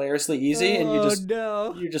so hilariously easy, and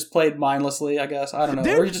you just played mindlessly, I guess. I don't know.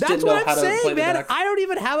 Dude, or you just didn't know how to play the deck. I don't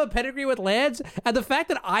even have a pedigree with lands, and the fact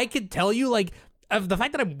that I could tell you like of the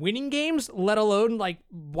fact that I'm winning games, let alone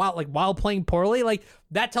while playing poorly, like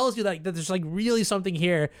that tells you that there's like really something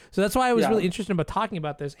here. So that's why I was really interested about talking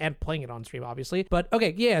about this and playing it on stream, obviously. But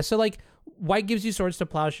okay, yeah. So like white gives you Swords to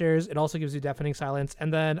Plowshares. It also gives you Deafening Silence,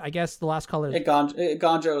 and then I guess the last color.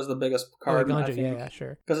 Iganjo is the biggest card. Iganjo, yeah,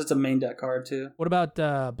 sure. Because it's a main deck card too. What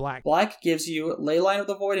about black? Black gives you Leyline of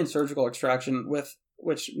the Void and Surgical Extraction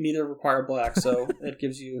which neither require black, so it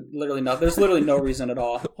gives you literally nothing. There's literally no reason at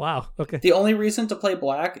all. Wow, okay. The only reason to play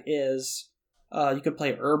black is you could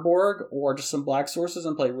play Urborg or just some black sources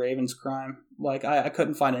and play Raven's Crime. Like, I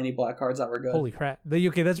couldn't find any black cards that were good. Holy crap.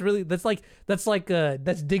 Okay,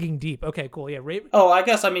 that's digging deep. Okay, cool, yeah. Raven. Oh, I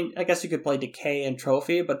guess you could play Decay and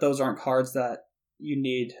Trophy, but those aren't cards that you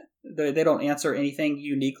need. They don't answer anything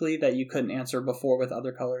uniquely that you couldn't answer before with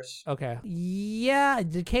other colors. Okay. Yeah,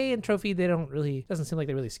 Decay and Trophy, doesn't seem like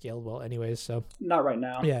they really scaled well anyways, so. Not right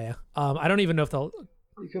now. Yeah. I don't even know if they'll...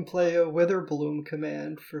 You can play a Witherbloom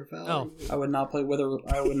command for value. Oh. I would not play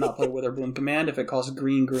Witherbloom command if it costs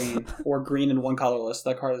green or green and 1 colorless.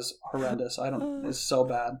 That card is horrendous. It's so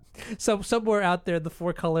bad. So somewhere out there, the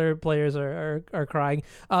 4 color players are crying.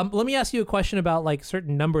 Let me ask you a question about like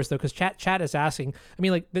certain numbers though, because chat is asking. I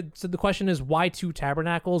mean, like the question is why 2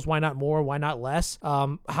 Tabernacles? Why not more? Why not less?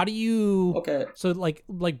 How do you? Okay. So like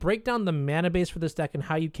break down the mana base for this deck and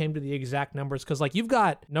how you came to the exact numbers, because like you've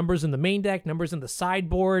got numbers in the main deck, numbers in the sideboard.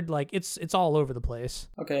 sideboard. Like it's all over the place.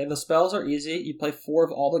 Okay, the spells are easy. You play 4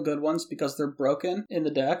 of all the good ones because they're broken in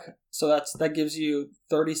the deck. So that gives you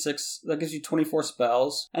 36. That gives you 24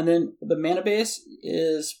 spells, and then the mana base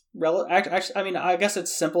is actually. I mean, I guess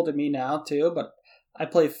it's simple to me now too, but I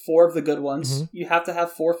play 4 of the good ones. You have to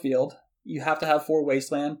have 4 field. You have to have 4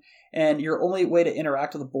 wasteland, and your only way to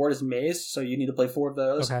interact with the board is maze. So you need to play 4 of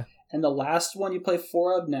those. Okay. And the last one you play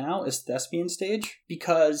 4 of now is Thespian Stage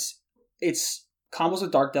because it's combos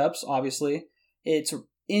with Dark Depths. Obviously, it's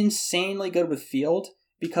insanely good with field.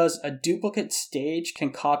 Because a duplicate stage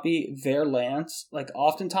can copy their lands. Like,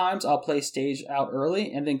 oftentimes, I'll play stage out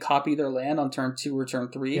early and then copy their land on turn 2 or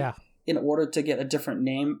turn 3 in order to get a different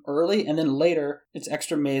name early. And then later, it's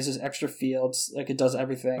extra mazes, extra fields. Like, it does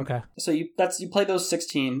everything. Okay. So you play those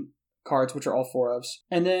 16 cards, which are all 4 ofs.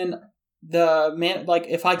 And then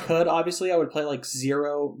if I could, obviously, I would play,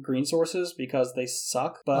 0 green sources because they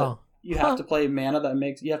suck. But... You have to play mana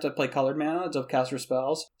you have to play colored mana to cast your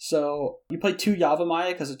spells. So you play 2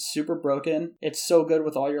 Yavimaya because it's super broken. It's so good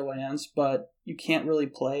with all your lands, but you can't really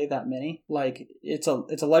play that many. Like, it's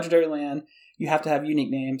a legendary land. You have to have unique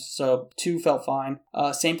names, so 2 felt fine.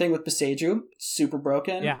 Same thing with Beseju. Super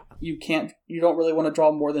broken. Yeah. You don't really want to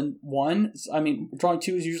draw more than 1. I mean, drawing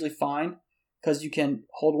 2 is usually fine, because you can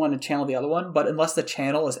hold one and channel the other one, but unless the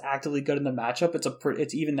channel is actively good in the matchup, it's a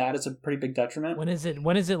pretty big detriment. When is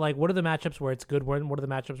it like, what are the matchups where it's good? What are the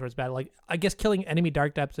matchups where it's bad? Like, I guess killing enemy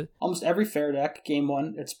Dark Depths. Almost every fair deck, game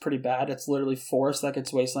 1, it's pretty bad. It's literally forest that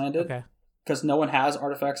gets wastelanded. Okay. Because no one has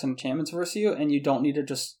artifacts and enchantments versus you, and you don't need to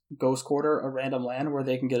just Ghost Quarter a random land where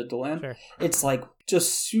they can get a dual land. Sure. It's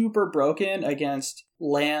just super broken against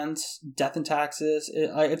lands, Death and Taxes.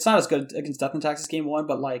 It's not as good against Death and Taxes game 1,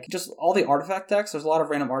 but just all the artifact decks. There's a lot of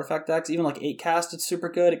random artifact decks. Even 8 cast, it's super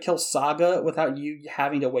good. It kills Saga without you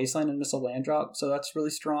having to wasteland and miss a land drop, so that's really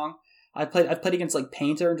strong. I played against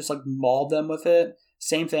Painter and just mauled them with it.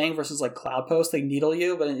 Same thing versus Cloud Post. They needle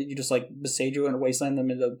you, but you just Besage and wasteland them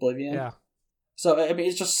into oblivion. Yeah. So, I mean,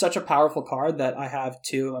 it's just such a powerful card that I have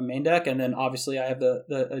 2 in my main deck, and then obviously I have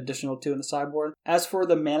the additional 2 in the sideboard. As for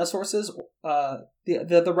the mana sources,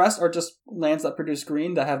 the rest are just lands that produce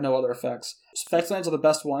green that have no other effects. Effects lands are the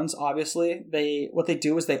best ones, obviously. What they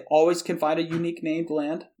do is they always can find a unique named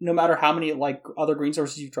land, no matter how many other green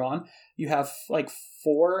sources you've drawn. You have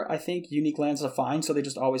 4, I think, unique lands to find, so they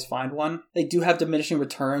just always find one. They do have diminishing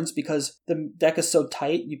returns because the deck is so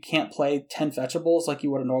tight, you can't play 10 fetchables like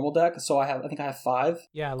you would a normal deck, so I think I have 5.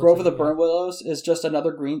 Yeah. Grove of the Burn Willows is just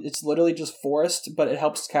another green. It's literally just forest, but it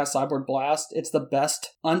helps cast Sideboard Blast. It's the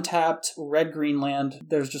best untapped red-green land.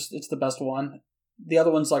 It's the best one. The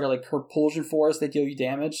other ones are Propulsion Forest. They deal you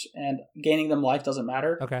damage, and gaining them life doesn't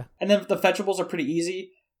matter. Okay. And then the fetchables are pretty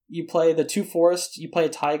easy. You play the 2 Forest, you play a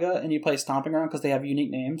Taiga, and you play Stomping Ground because they have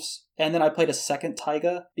unique names. And then I played a second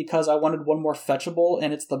Taiga because I wanted one more fetchable,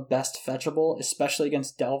 and it's the best fetchable, especially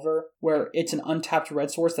against Delver, where it's an untapped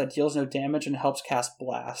red source that deals no damage and helps cast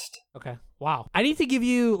Blast. Okay. Wow. I need to give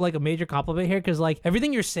you a major compliment here because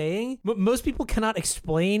everything you're saying, most people cannot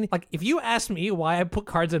explain. If you ask me why I put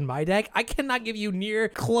cards in my deck, I cannot give you near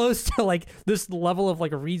close to this level of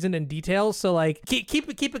reason and detail. So keep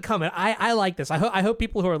it coming. I like this. I hope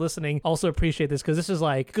people who are listening also appreciate this because this is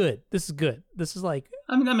good. This is good. This is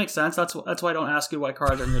I mean, that makes sense. That's why I don't ask you what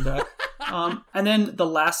cards are in your deck. And then the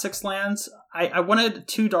last 6 lands, I wanted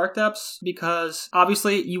 2 Dark Depths because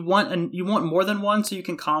obviously you want more than one so you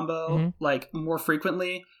can combo more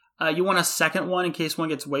frequently. You want a second one in case one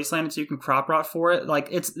gets wastelanded so you can crop rot for it.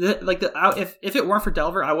 If it weren't for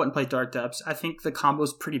Delver, I wouldn't play Dark Depths. I think the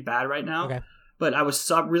combo's pretty bad right now. Okay. But I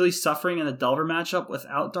was really suffering in the Delver matchup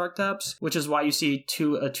without Dark Depths, which is why you see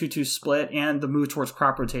a 2-2 split and the move towards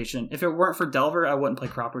crop rotation. If it weren't for Delver, I wouldn't play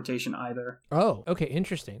crop rotation either. Oh, okay,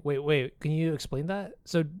 interesting. Wait, can you explain that?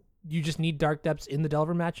 So you just need Dark Depths in the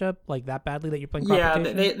Delver matchup that badly that you're playing crop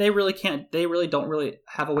rotation? Yeah, they really can't. They really don't really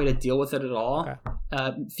have a way to deal with it at all.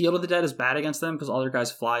 Okay. Field of the Dead is bad against them because all their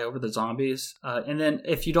guys fly over the zombies. And then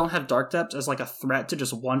if you don't have Dark Depths as a threat to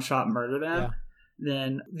just one-shot murder them... Yeah.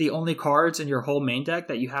 Then the only cards in your whole main deck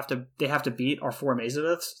that they have to beat are 4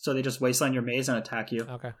 Mazaviths, so they just wasteland your maze and attack you.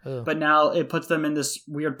 Okay. Ugh. But now it puts them in this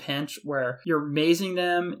weird pinch where you're mazing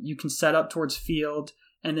them, you can set up towards field,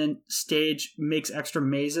 and then stage makes extra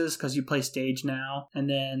mazes because you play stage now, and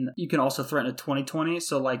then you can also threaten a 20/20.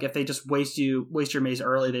 So if they just waste your maze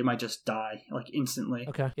early, they might just die instantly.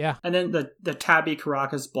 Okay, yeah. And then the Tabby,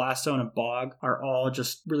 Karakas, Blaststone, and Bog are all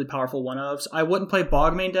just really powerful one-ofs. I wouldn't play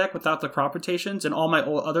Bog main deck without the crop rotations. In all my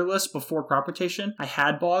other lists before crop rotation, I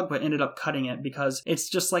had Bog but ended up cutting it because it's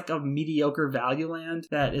just a mediocre value land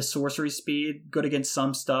that is sorcery speed, good against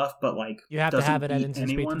some stuff, but you have to have it at instant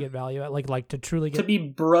speed to get value at to truly get to be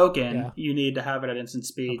broken, Yeah. you need to have it at instant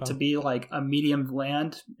speed. Okay. To be like a medium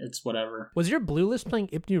land, it's whatever. Was your blue list playing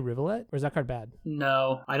Ipnu Rivulet, or is that card bad?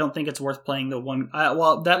 No, I don't think it's worth playing the one.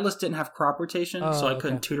 Well, that list didn't have crop rotation, so I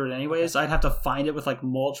couldn't okay. tutor it anyways. I'd have to find it with like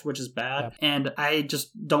mulch, which is bad. Yeah. And I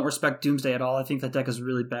just don't respect Doomsday at all. I think that deck is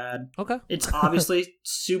really bad. Okay. It's obviously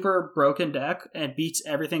super broken deck and beats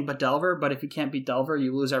everything but Delver, but if you can't beat Delver,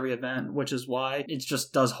 you lose every event, which is why it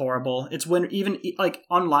just does horrible. It's when even like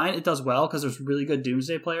online it does well because there's really good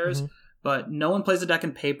Doomsday players. Mm-hmm. But no one plays the deck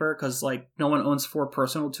in paper because like no one owns 4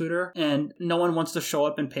 personal tutor, and no one wants to show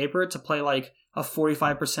up in paper to play like a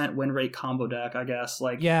 45% win rate combo deck, I guess.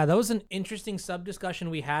 Like, Yeah, that was an interesting sub discussion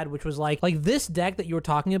we had, which was like this deck that you were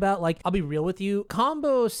talking about. Like, I'll be real with you,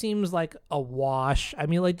 combo seems like a wash. I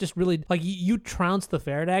mean, like, just really like you trounce the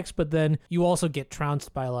fair decks, but then you also get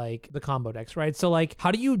trounced by like the combo decks, right? So like,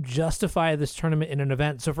 how do you justify this tournament in an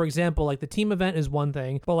event? So for example, like the team event is one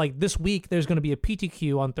thing, but like this week there's going to be a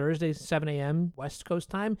PTQ on Thursday 7 a.m. West Coast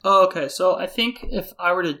time. Oh, okay. So I think if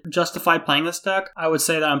I were to justify playing this deck, I would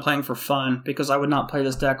say that I'm playing for fun because I would not play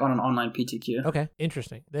this deck on an online PTQ. Okay,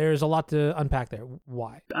 interesting. There's a lot to unpack there.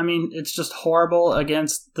 Why? I mean, it's just horrible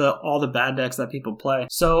against all the bad decks that people play.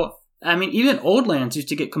 So I mean, even old lands used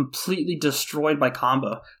to get completely destroyed by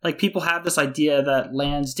combo. Like, people have this idea that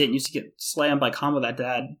lands didn't used to get slammed by combo that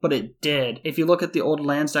bad, but it did. If you look at the old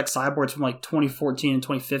lands deck sideboards from like 2014 and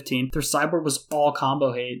 2015, their sideboard was all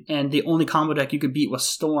combo hate, and the only combo deck you could beat was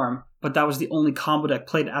Storm. But that was the only combo deck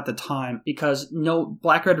played at the time because no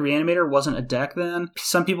Black-Red Reanimator wasn't a deck then.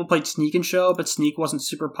 Some people played Sneak and Show, but Sneak wasn't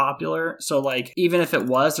super popular. So, like, even if it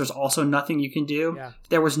was, there's also nothing you can do. Yeah.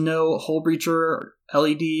 There was no Hole Breacher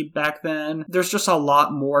LED back then. There's just a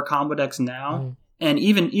lot more combo decks now. And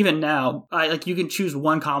even now, you can choose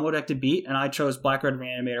one combo deck to beat, and I chose Black-Red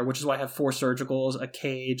Reanimator, which is why I have 4 Surgicals, a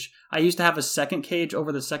Cage. I used to have a second Cage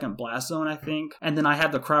over the second Blast Zone, I think. And then I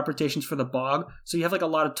have the crop rotations for the Bog. So you have like a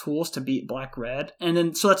lot of tools to beat Black-Red. And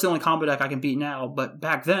then, so that's the only combo deck I can beat now. But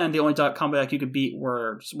back then, the only combo deck you could beat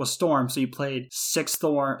was Storm. So you played 6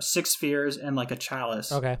 Spheres, and like a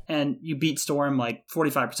Chalice. Okay. And you beat Storm like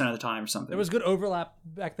 45% of the time or something. There was good overlap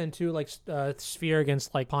back then too, like Sphere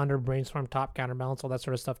against like Ponder, Brainstorm, Top, Counterbalance, all that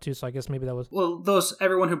sort of stuff too. So I guess maybe that was. Well,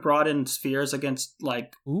 everyone who brought in Spheres against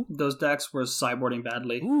like Ooh. those decks was sideboarding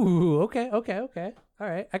badly. Ooh, okay. All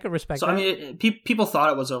right, I could respect So that. I mean, people thought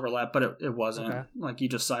it was overlap, but it wasn't. Okay. Like, you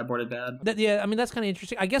just sideboarded bad. Yeah, I mean, that's kind of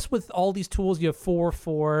interesting. I guess with all these tools, you have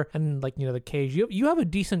 4/4, and like, you know, the Cage. You have a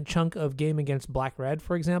decent chunk of game against Black-Red,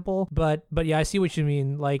 for example. But yeah, I see what you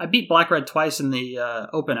mean. Like, I beat Black-Red twice in the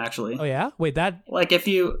Open, actually. oh yeah, wait, that Like, if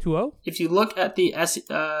you 2-0? look at the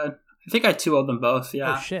I think I 2-0'd them both.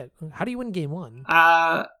 Yeah. Oh shit! How do you win game 1?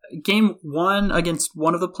 Game 1 against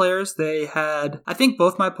one of the players, they had, I think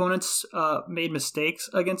both my opponents made mistakes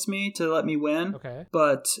against me to let me win. Okay.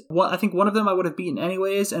 But I think one of them I would have beaten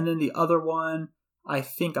anyways, and then the other one I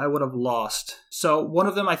think I would have lost. So one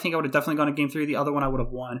of them I think I would have definitely gone to game 3. The other one I would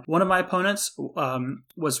have won. One of my opponents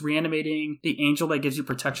was reanimating the angel that gives you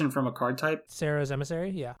protection from a card type. Sarah's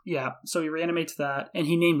Emissary? Yeah. Yeah, so he reanimates that, and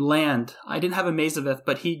he named land. I didn't have a Mazavith,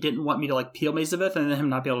 but he didn't want me to like peel Mazavith and then him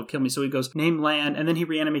not be able to kill me. So he goes, name land, and then he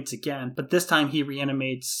reanimates again. But this time he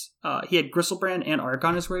reanimates, he had Gristlebrand and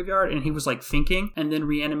Archon in his graveyard, and he was like thinking, and then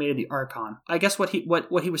reanimated the Archon. I guess what he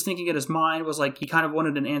was thinking in his mind was like, he kind of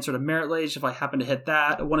wanted an answer to Merit Lage if I happened to hit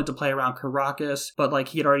that. I wanted to play around Karakas, but like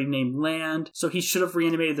he had already named land. So he should have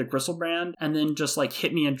reanimated the Gristlebrand, and then just like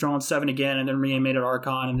hit me and drawn 7 again, and then reanimated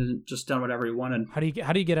Archon, and then just done whatever he wanted. How do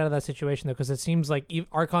you get out of that situation though? Because it seems like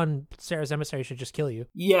Archon Sarah's Emissary should just kill you.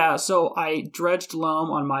 Yeah, so I dredged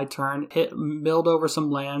Loam on my turn, milled over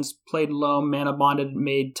some lands, played Loam, mana bonded,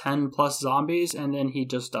 made 10 plus zombies, and then he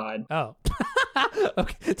just died. Oh.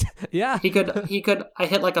 Okay. Yeah. I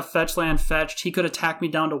hit like a fetch land fetched. He could attack me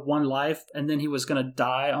down to 1 life, and then he was gonna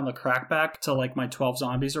die on the crackback to like my 12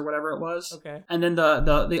 zombies or whatever it was. Okay. And then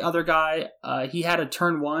the other guy, he had a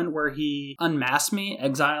turn 1 where he unmasked me,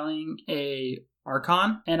 exiling a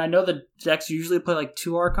Archon, and I know the decks usually play like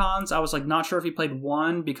 2 Archons. I was like not sure if he played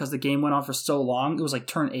 1 because the game went on for so long. It was like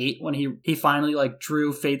turn 8 when he finally like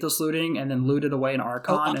drew Faithless Looting and then looted away an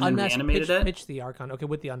Archon and then reanimated it. Pitch the Archon. Okay,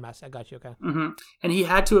 with the unmask. I got you. Okay. Mm-hmm. And he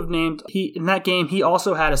had to have named in that game. He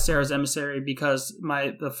also had a Sarah's Emissary because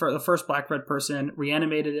the first Black-Red person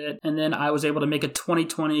reanimated it, and then I was able to make a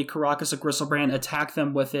 20/20 Karakas the Gristlebrand, attack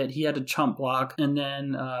them with it. He had to chump block, and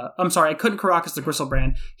then I'm sorry, I couldn't Karakas the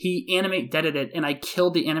Gristlebrand. He animate deaded it, and I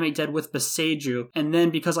killed the animate dead with Beseju. And then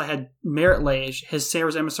because I had Merit Lage, his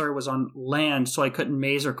Sarah's Emissary was on land, so I couldn't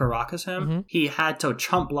maze or Karakas him. Mm-hmm. He had to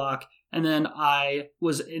chump block, And then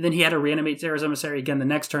then he had to reanimate Zera's Emissary again the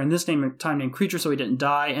next turn, this time named Creature, so he didn't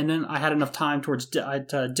die. And then I had enough time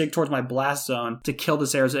to dig towards my Blast Zone to kill the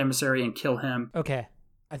Zera's Emissary and kill him. Okay.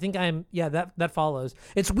 I think that follows.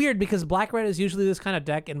 It's weird because Black Red is usually this kind of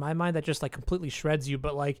deck in my mind that just like completely shreds you.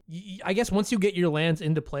 But like, I guess once you get your lands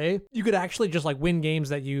into play, you could actually just like win games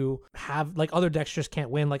that you have like other decks just can't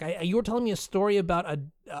win. Like you were telling me a story about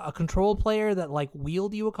a control player that like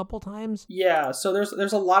wheeled you a couple times. Yeah, so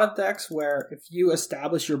there's a lot of decks where if you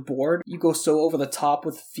establish your board, you go so over the top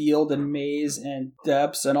with field and maze and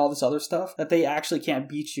depths and all this other stuff that they actually can't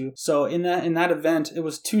beat you. So in that event, it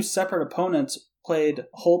was two separate opponents played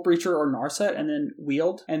Hull Breacher or Narset and then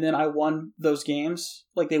wheeled, and then I won those games.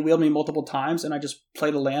 Like, they wheeled me multiple times, and I just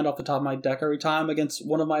played a land off the top of my deck every time against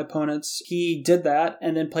one of my opponents. He did that,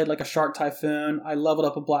 and then played like a Shark Typhoon. I leveled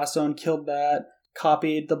up a Blast Zone, killed that,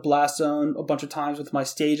 copied the Blast Zone a bunch of times with my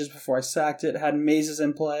stages before I sacked it, had mazes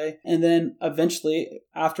in play, and then eventually,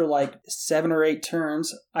 after like 7 or 8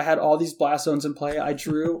 turns, I had all these Blast Zones in play. I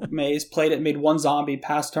drew maze, played it, made one zombie,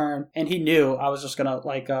 pass turn, and he knew I was just gonna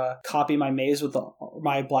like copy my maze with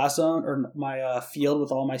my Blast Zone or my field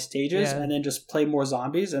with all my stages, and then just play more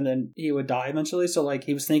zombies, and then he would die eventually. So like,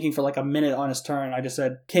 he was thinking for like a minute on his turn. I just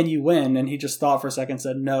said, "Can you win?" And he just thought for a second,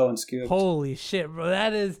 said no, and scooped. Holy shit, bro!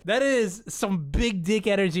 That is some big dick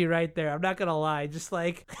energy right there. I'm not gonna lie. Just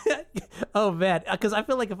like, oh man, because I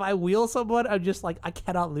feel like if I wheel someone, I'm just like, I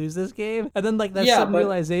cannot lose this game. And then like that sudden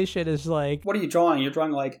realization is like, what are you drawing? You're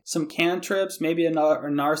drawing like some cantrips, maybe a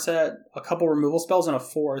Narset, a couple removal spells, and a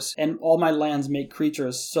force. And all my lands make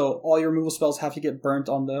creatures, so all your removal spells have to get burnt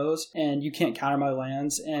on those, and you can't counter my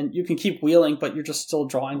lands. And you can keep wheeling, but you're just still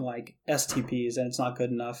drawing like STPs, and it's not good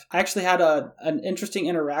enough. I actually had an interesting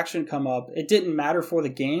interaction come up. It didn't matter for the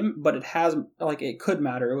game, but it has, like, it could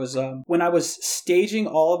matter. It was when I was staging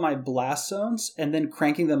all of my Blast Zones and then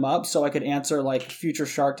cranking them up so I could answer like future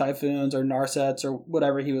Shark Typhoons or Narsets or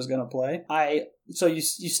whatever he was going to play. So you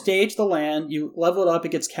stage the land, you level it up,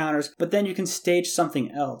 it gets counters, but then you can stage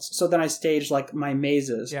something else. So then I staged like my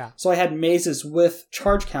mazes. Yeah. So I had mazes with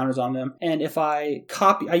charge counters on them, and if I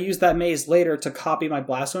use that maze later to copy my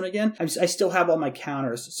Blast Zone again, I still have all my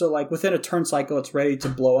counters. So like within a turn cycle, it's ready to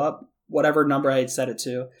blow up whatever number I had set it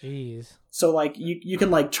to. Jeez. So like you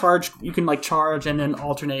can charge and then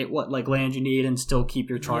alternate what like land you need and still keep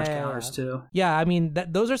your charge counters too. Yeah, I mean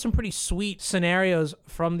those are some pretty sweet scenarios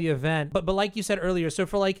from the event. But like you said earlier,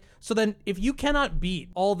 so then if you cannot beat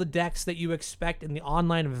all the decks that you expect in the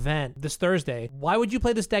online event this Thursday, why would you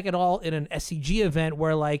play this deck at all in an SCG event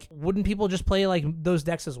where like wouldn't people just play like those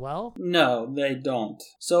decks as well? No, they don't.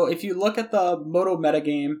 So if you look at the Moto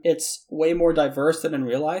metagame, it's way more diverse than in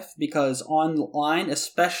real life, because online,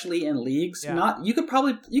 especially in leagues, you could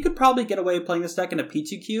probably get away playing this deck in a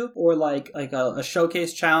PTQ or like a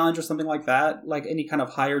showcase challenge or something like that, like any kind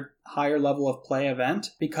of higher level of play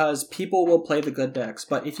event, because people will play the good decks.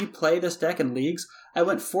 But if you play this deck in leagues, I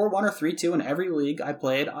went 4-1 or 3-2 in every league I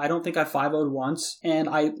played. I don't think I 5-0'd once, and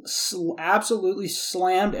I absolutely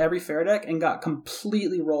slammed every fair deck and got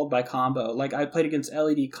completely rolled by combo. Like, I played against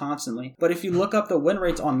LED constantly. But if you look up the win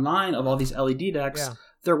rates online of all these LED decks,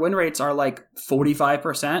 their win rates are like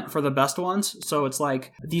 45% for the best ones. So it's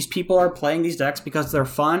like these people are playing these decks because they're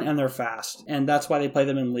fun and they're fast. And that's why they play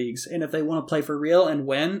them in leagues. And if they want to play for real and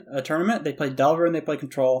win a tournament, they play Delver and they play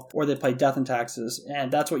Control, or they play Death and Taxes.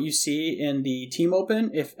 And that's what you see in the Team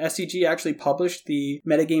Open. If SCG actually published the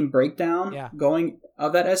metagame breakdown going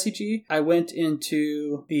of that SCG, I went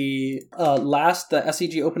into the the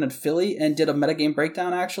SCG Open in Philly and did a metagame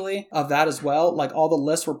breakdown actually of that as well. Like, all the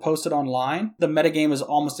lists were posted online. The metagame is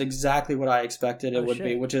almost exactly what I expected it would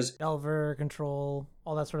be, which is Delver, Control,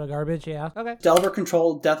 all that sort of garbage. Yeah. Okay. Delver,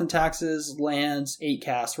 Control, Death and Taxes, Lands, 8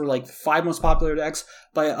 Casts were like the 5 most popular decks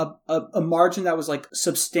by a margin that was like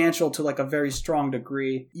substantial to like a very strong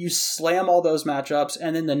degree. You slam all those matchups,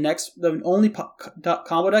 and then the only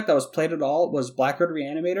combo deck that was played at all was Blackbird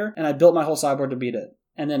Reanimator, and I built my whole sideboard to beat it.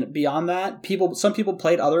 And then beyond that, some people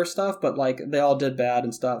played other stuff, but like they all did bad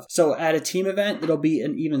and stuff. So at a team event, it'll be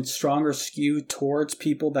an even stronger skew towards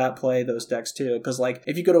people that play those decks too. Because like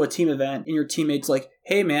if you go to a team event and your teammate's like,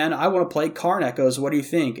 "Hey man, I want to play Karn Echoes, what do you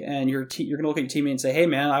think?" And you're going to look at your teammate and say, "Hey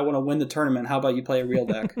man, I want to win the tournament. How about you play a real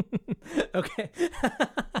deck?" Okay.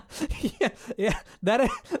 yeah.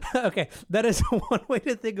 That is one way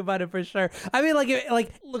to think about it for sure. I mean,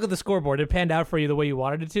 like look at the scoreboard. It panned out for you the way you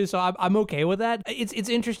wanted it to, so I'm okay with that.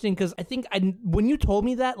 It's interesting because I think when you told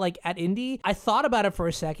me that, like at Indy, I thought about it for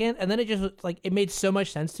a second, and then it just like it made so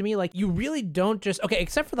much sense to me. Like, you really don't just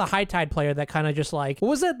except for the High Tide player that kind of just like, what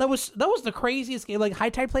was that? That was the craziest game. Like like high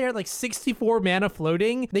tide player, like 64 mana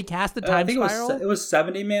floating. They cast the I time think spiral. it was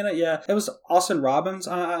 70 mana. Yeah, it was Austin Robbins.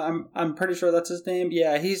 I'm pretty sure that's his name.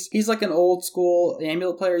 Yeah, he's like an old school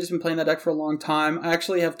amulet player. He's been playing that deck for a long time. I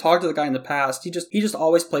actually have talked to the guy in the past. He just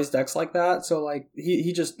always plays decks like that. So like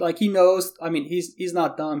he just like he knows. I mean, he's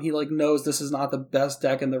not dumb. He like knows this is not the best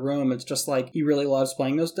deck in the room. It's just like he really loves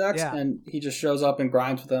playing those decks, and he just shows up and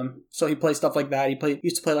grinds with them. So he plays stuff like that. He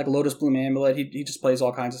used to play like Lotus Bloom Amulet. He just plays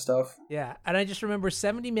all kinds of stuff. Yeah, and I just remember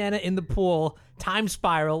 70 mana in the pool, time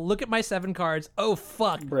spiral, look at my 7 cards, oh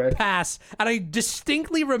fuck, Bread. pass. And I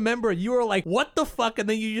distinctly remember you were like, what the fuck? And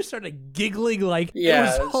then you just started giggling like,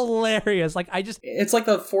 Yeah, it was hilarious. Like It's like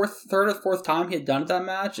the third or fourth time he had done it that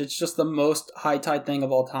match. It's just the most high tide thing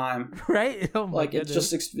of all time. right? Oh my Like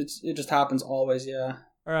goodness. it just happens always. Yeah.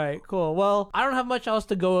 All right, cool. Well, I don't have much else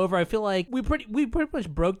to go over. I feel like we pretty much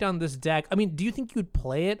broke down this deck. I mean, do you think you'd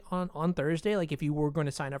play it on Thursday? Like if you were going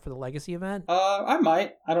to sign up for the Legacy event? I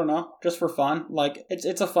might. I don't know. Just for fun. Like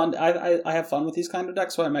it's a fun. I have fun with these kind of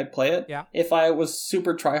decks, so I might play it. Yeah. If I was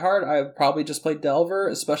super tryhard, I would probably just play Delver,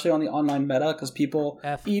 especially on the online meta, because people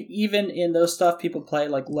even in those stuff, people play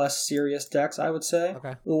like less serious decks. I would say.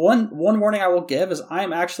 Okay. One warning I will give is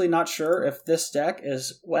I'm actually not sure if this deck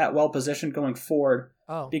is well positioned going forward.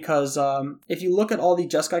 Oh. Because if you look at all the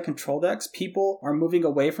Jeskai control decks, people are moving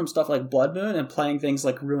away from stuff like Blood Moon and playing things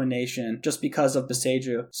like Ruination just because of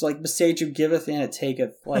Beseiju. So like Beseiju giveth and it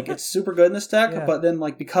taketh. Like it's super good in this deck, Yeah. but then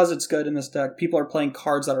like because it's good in this deck, people are playing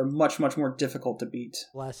cards that are much, much more difficult to beat.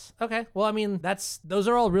 Less. Okay. Well, I mean, those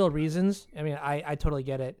are all real reasons. I mean, I totally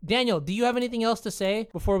get it. Daniel, do you have anything else to say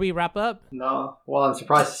before we wrap up? No. Well, I'm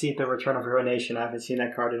surprised to see the Return of Ruination. I haven't seen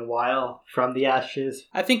that card in a while. From the Ashes.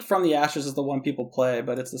 I think From the Ashes is the one people play,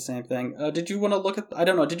 but it's the same thing. Did you want to look at? I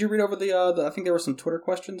don't know. Did you read over the I think there were some Twitter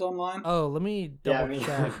questions online. Oh, let me Yeah, double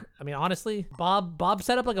check. I mean, honestly, Bob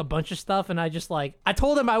set up like a bunch of stuff, and I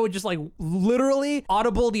told him I would just like literally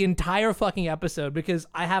audible the entire fucking episode because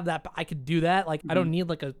I could do that. Like, I don't need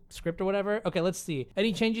like a script or whatever. Okay, let's see.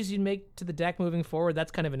 Any changes you'd make to the deck moving forward?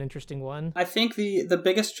 That's kind of an interesting one. I think the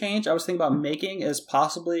biggest change I was thinking about making is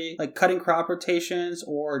possibly like cutting crop rotations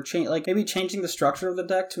or maybe changing the structure of the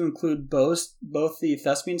deck to include both the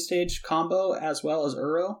Thespian stage combo as well as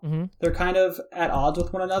Uro. Mm-hmm. They're kind of at odds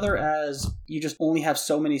with one another as you just only have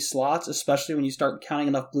so many slots, especially when you start counting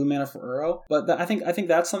enough blue mana for Uro. But I think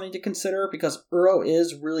that's something to consider because Uro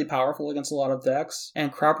is really powerful against a lot of decks,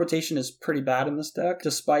 and crop rotation is pretty bad in this deck,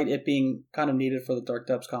 despite it being kind of needed for the Dark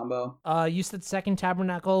Depths combo. You said Second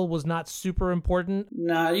Tabernacle was not super important.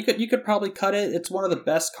 Nah, you could probably cut it. It's one of the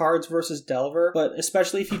best cards versus Delver, but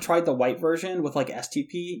especially if you tried the white version with like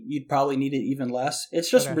STP, you'd probably need it even less.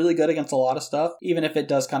 It's just really good against a lot of stuff, even if it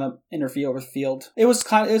does kind of interfere with field. It was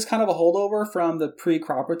kind of a holdover from the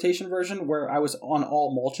pre-crop rotation version where I was on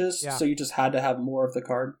all mulches, so you just had to have more of the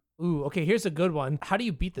card. Ooh, okay, here's a good one. How do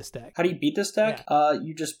you beat this deck? How do you beat this deck?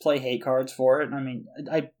 You just play hate cards for it. I mean,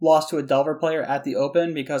 I lost to a Delver player at the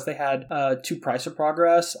Open because they had 2 Price of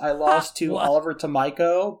Progress. I lost to Oliver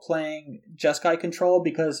Tomiko playing Jeskai Control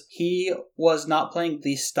because he was not playing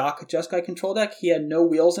the stock Jeskai Control deck. He had no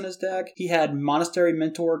wheels in his deck. He had Monastery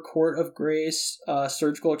Mentor, Court of Grace,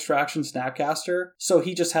 Surgical Extraction, Snapcaster. So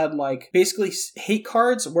he just had like basically hate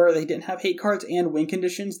cards where they didn't have hate cards and win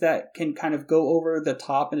conditions that can kind of go over the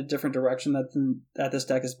top in a different direction that this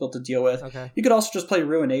deck is built to deal with. Okay. You could also just play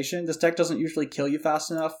Ruination. This deck doesn't usually kill you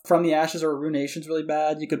fast enough. From the Ashes or Ruination's really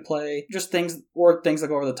bad. You could play just things that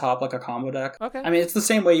go over the top like a combo deck. Okay. I mean, it's the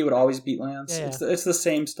same way you would always beat lands. Yeah. It's the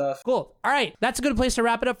same stuff. Cool. All right. That's a good place to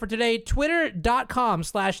wrap it up for today.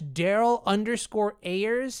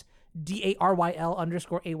 Twitter.com/Daryl_Ayers.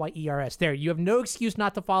 DARYL_AYERS. There, you have no excuse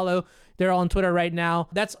not to follow. They're all on Twitter right now.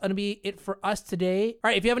 That's going to be it for us today. All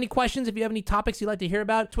right, if you have any questions, if you have any topics you'd like to hear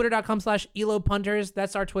about, twitter.com/EloPunters.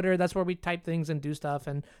 That's our Twitter. That's where we type things and do stuff.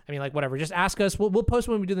 And I mean, like, whatever. Just ask us. We'll post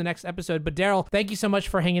when we do the next episode. But Daryl, thank you so much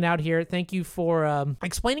for hanging out here. Thank you for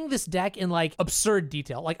explaining this deck in like absurd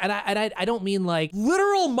detail. Like, and I don't mean like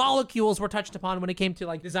literal molecules were touched upon when it came to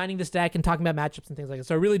like designing this deck and talking about matchups and things like that.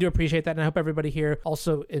 So I really do appreciate that. And I hope everybody here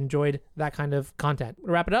also enjoyed that kind of content.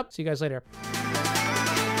 We'll wrap it up. See you guys later.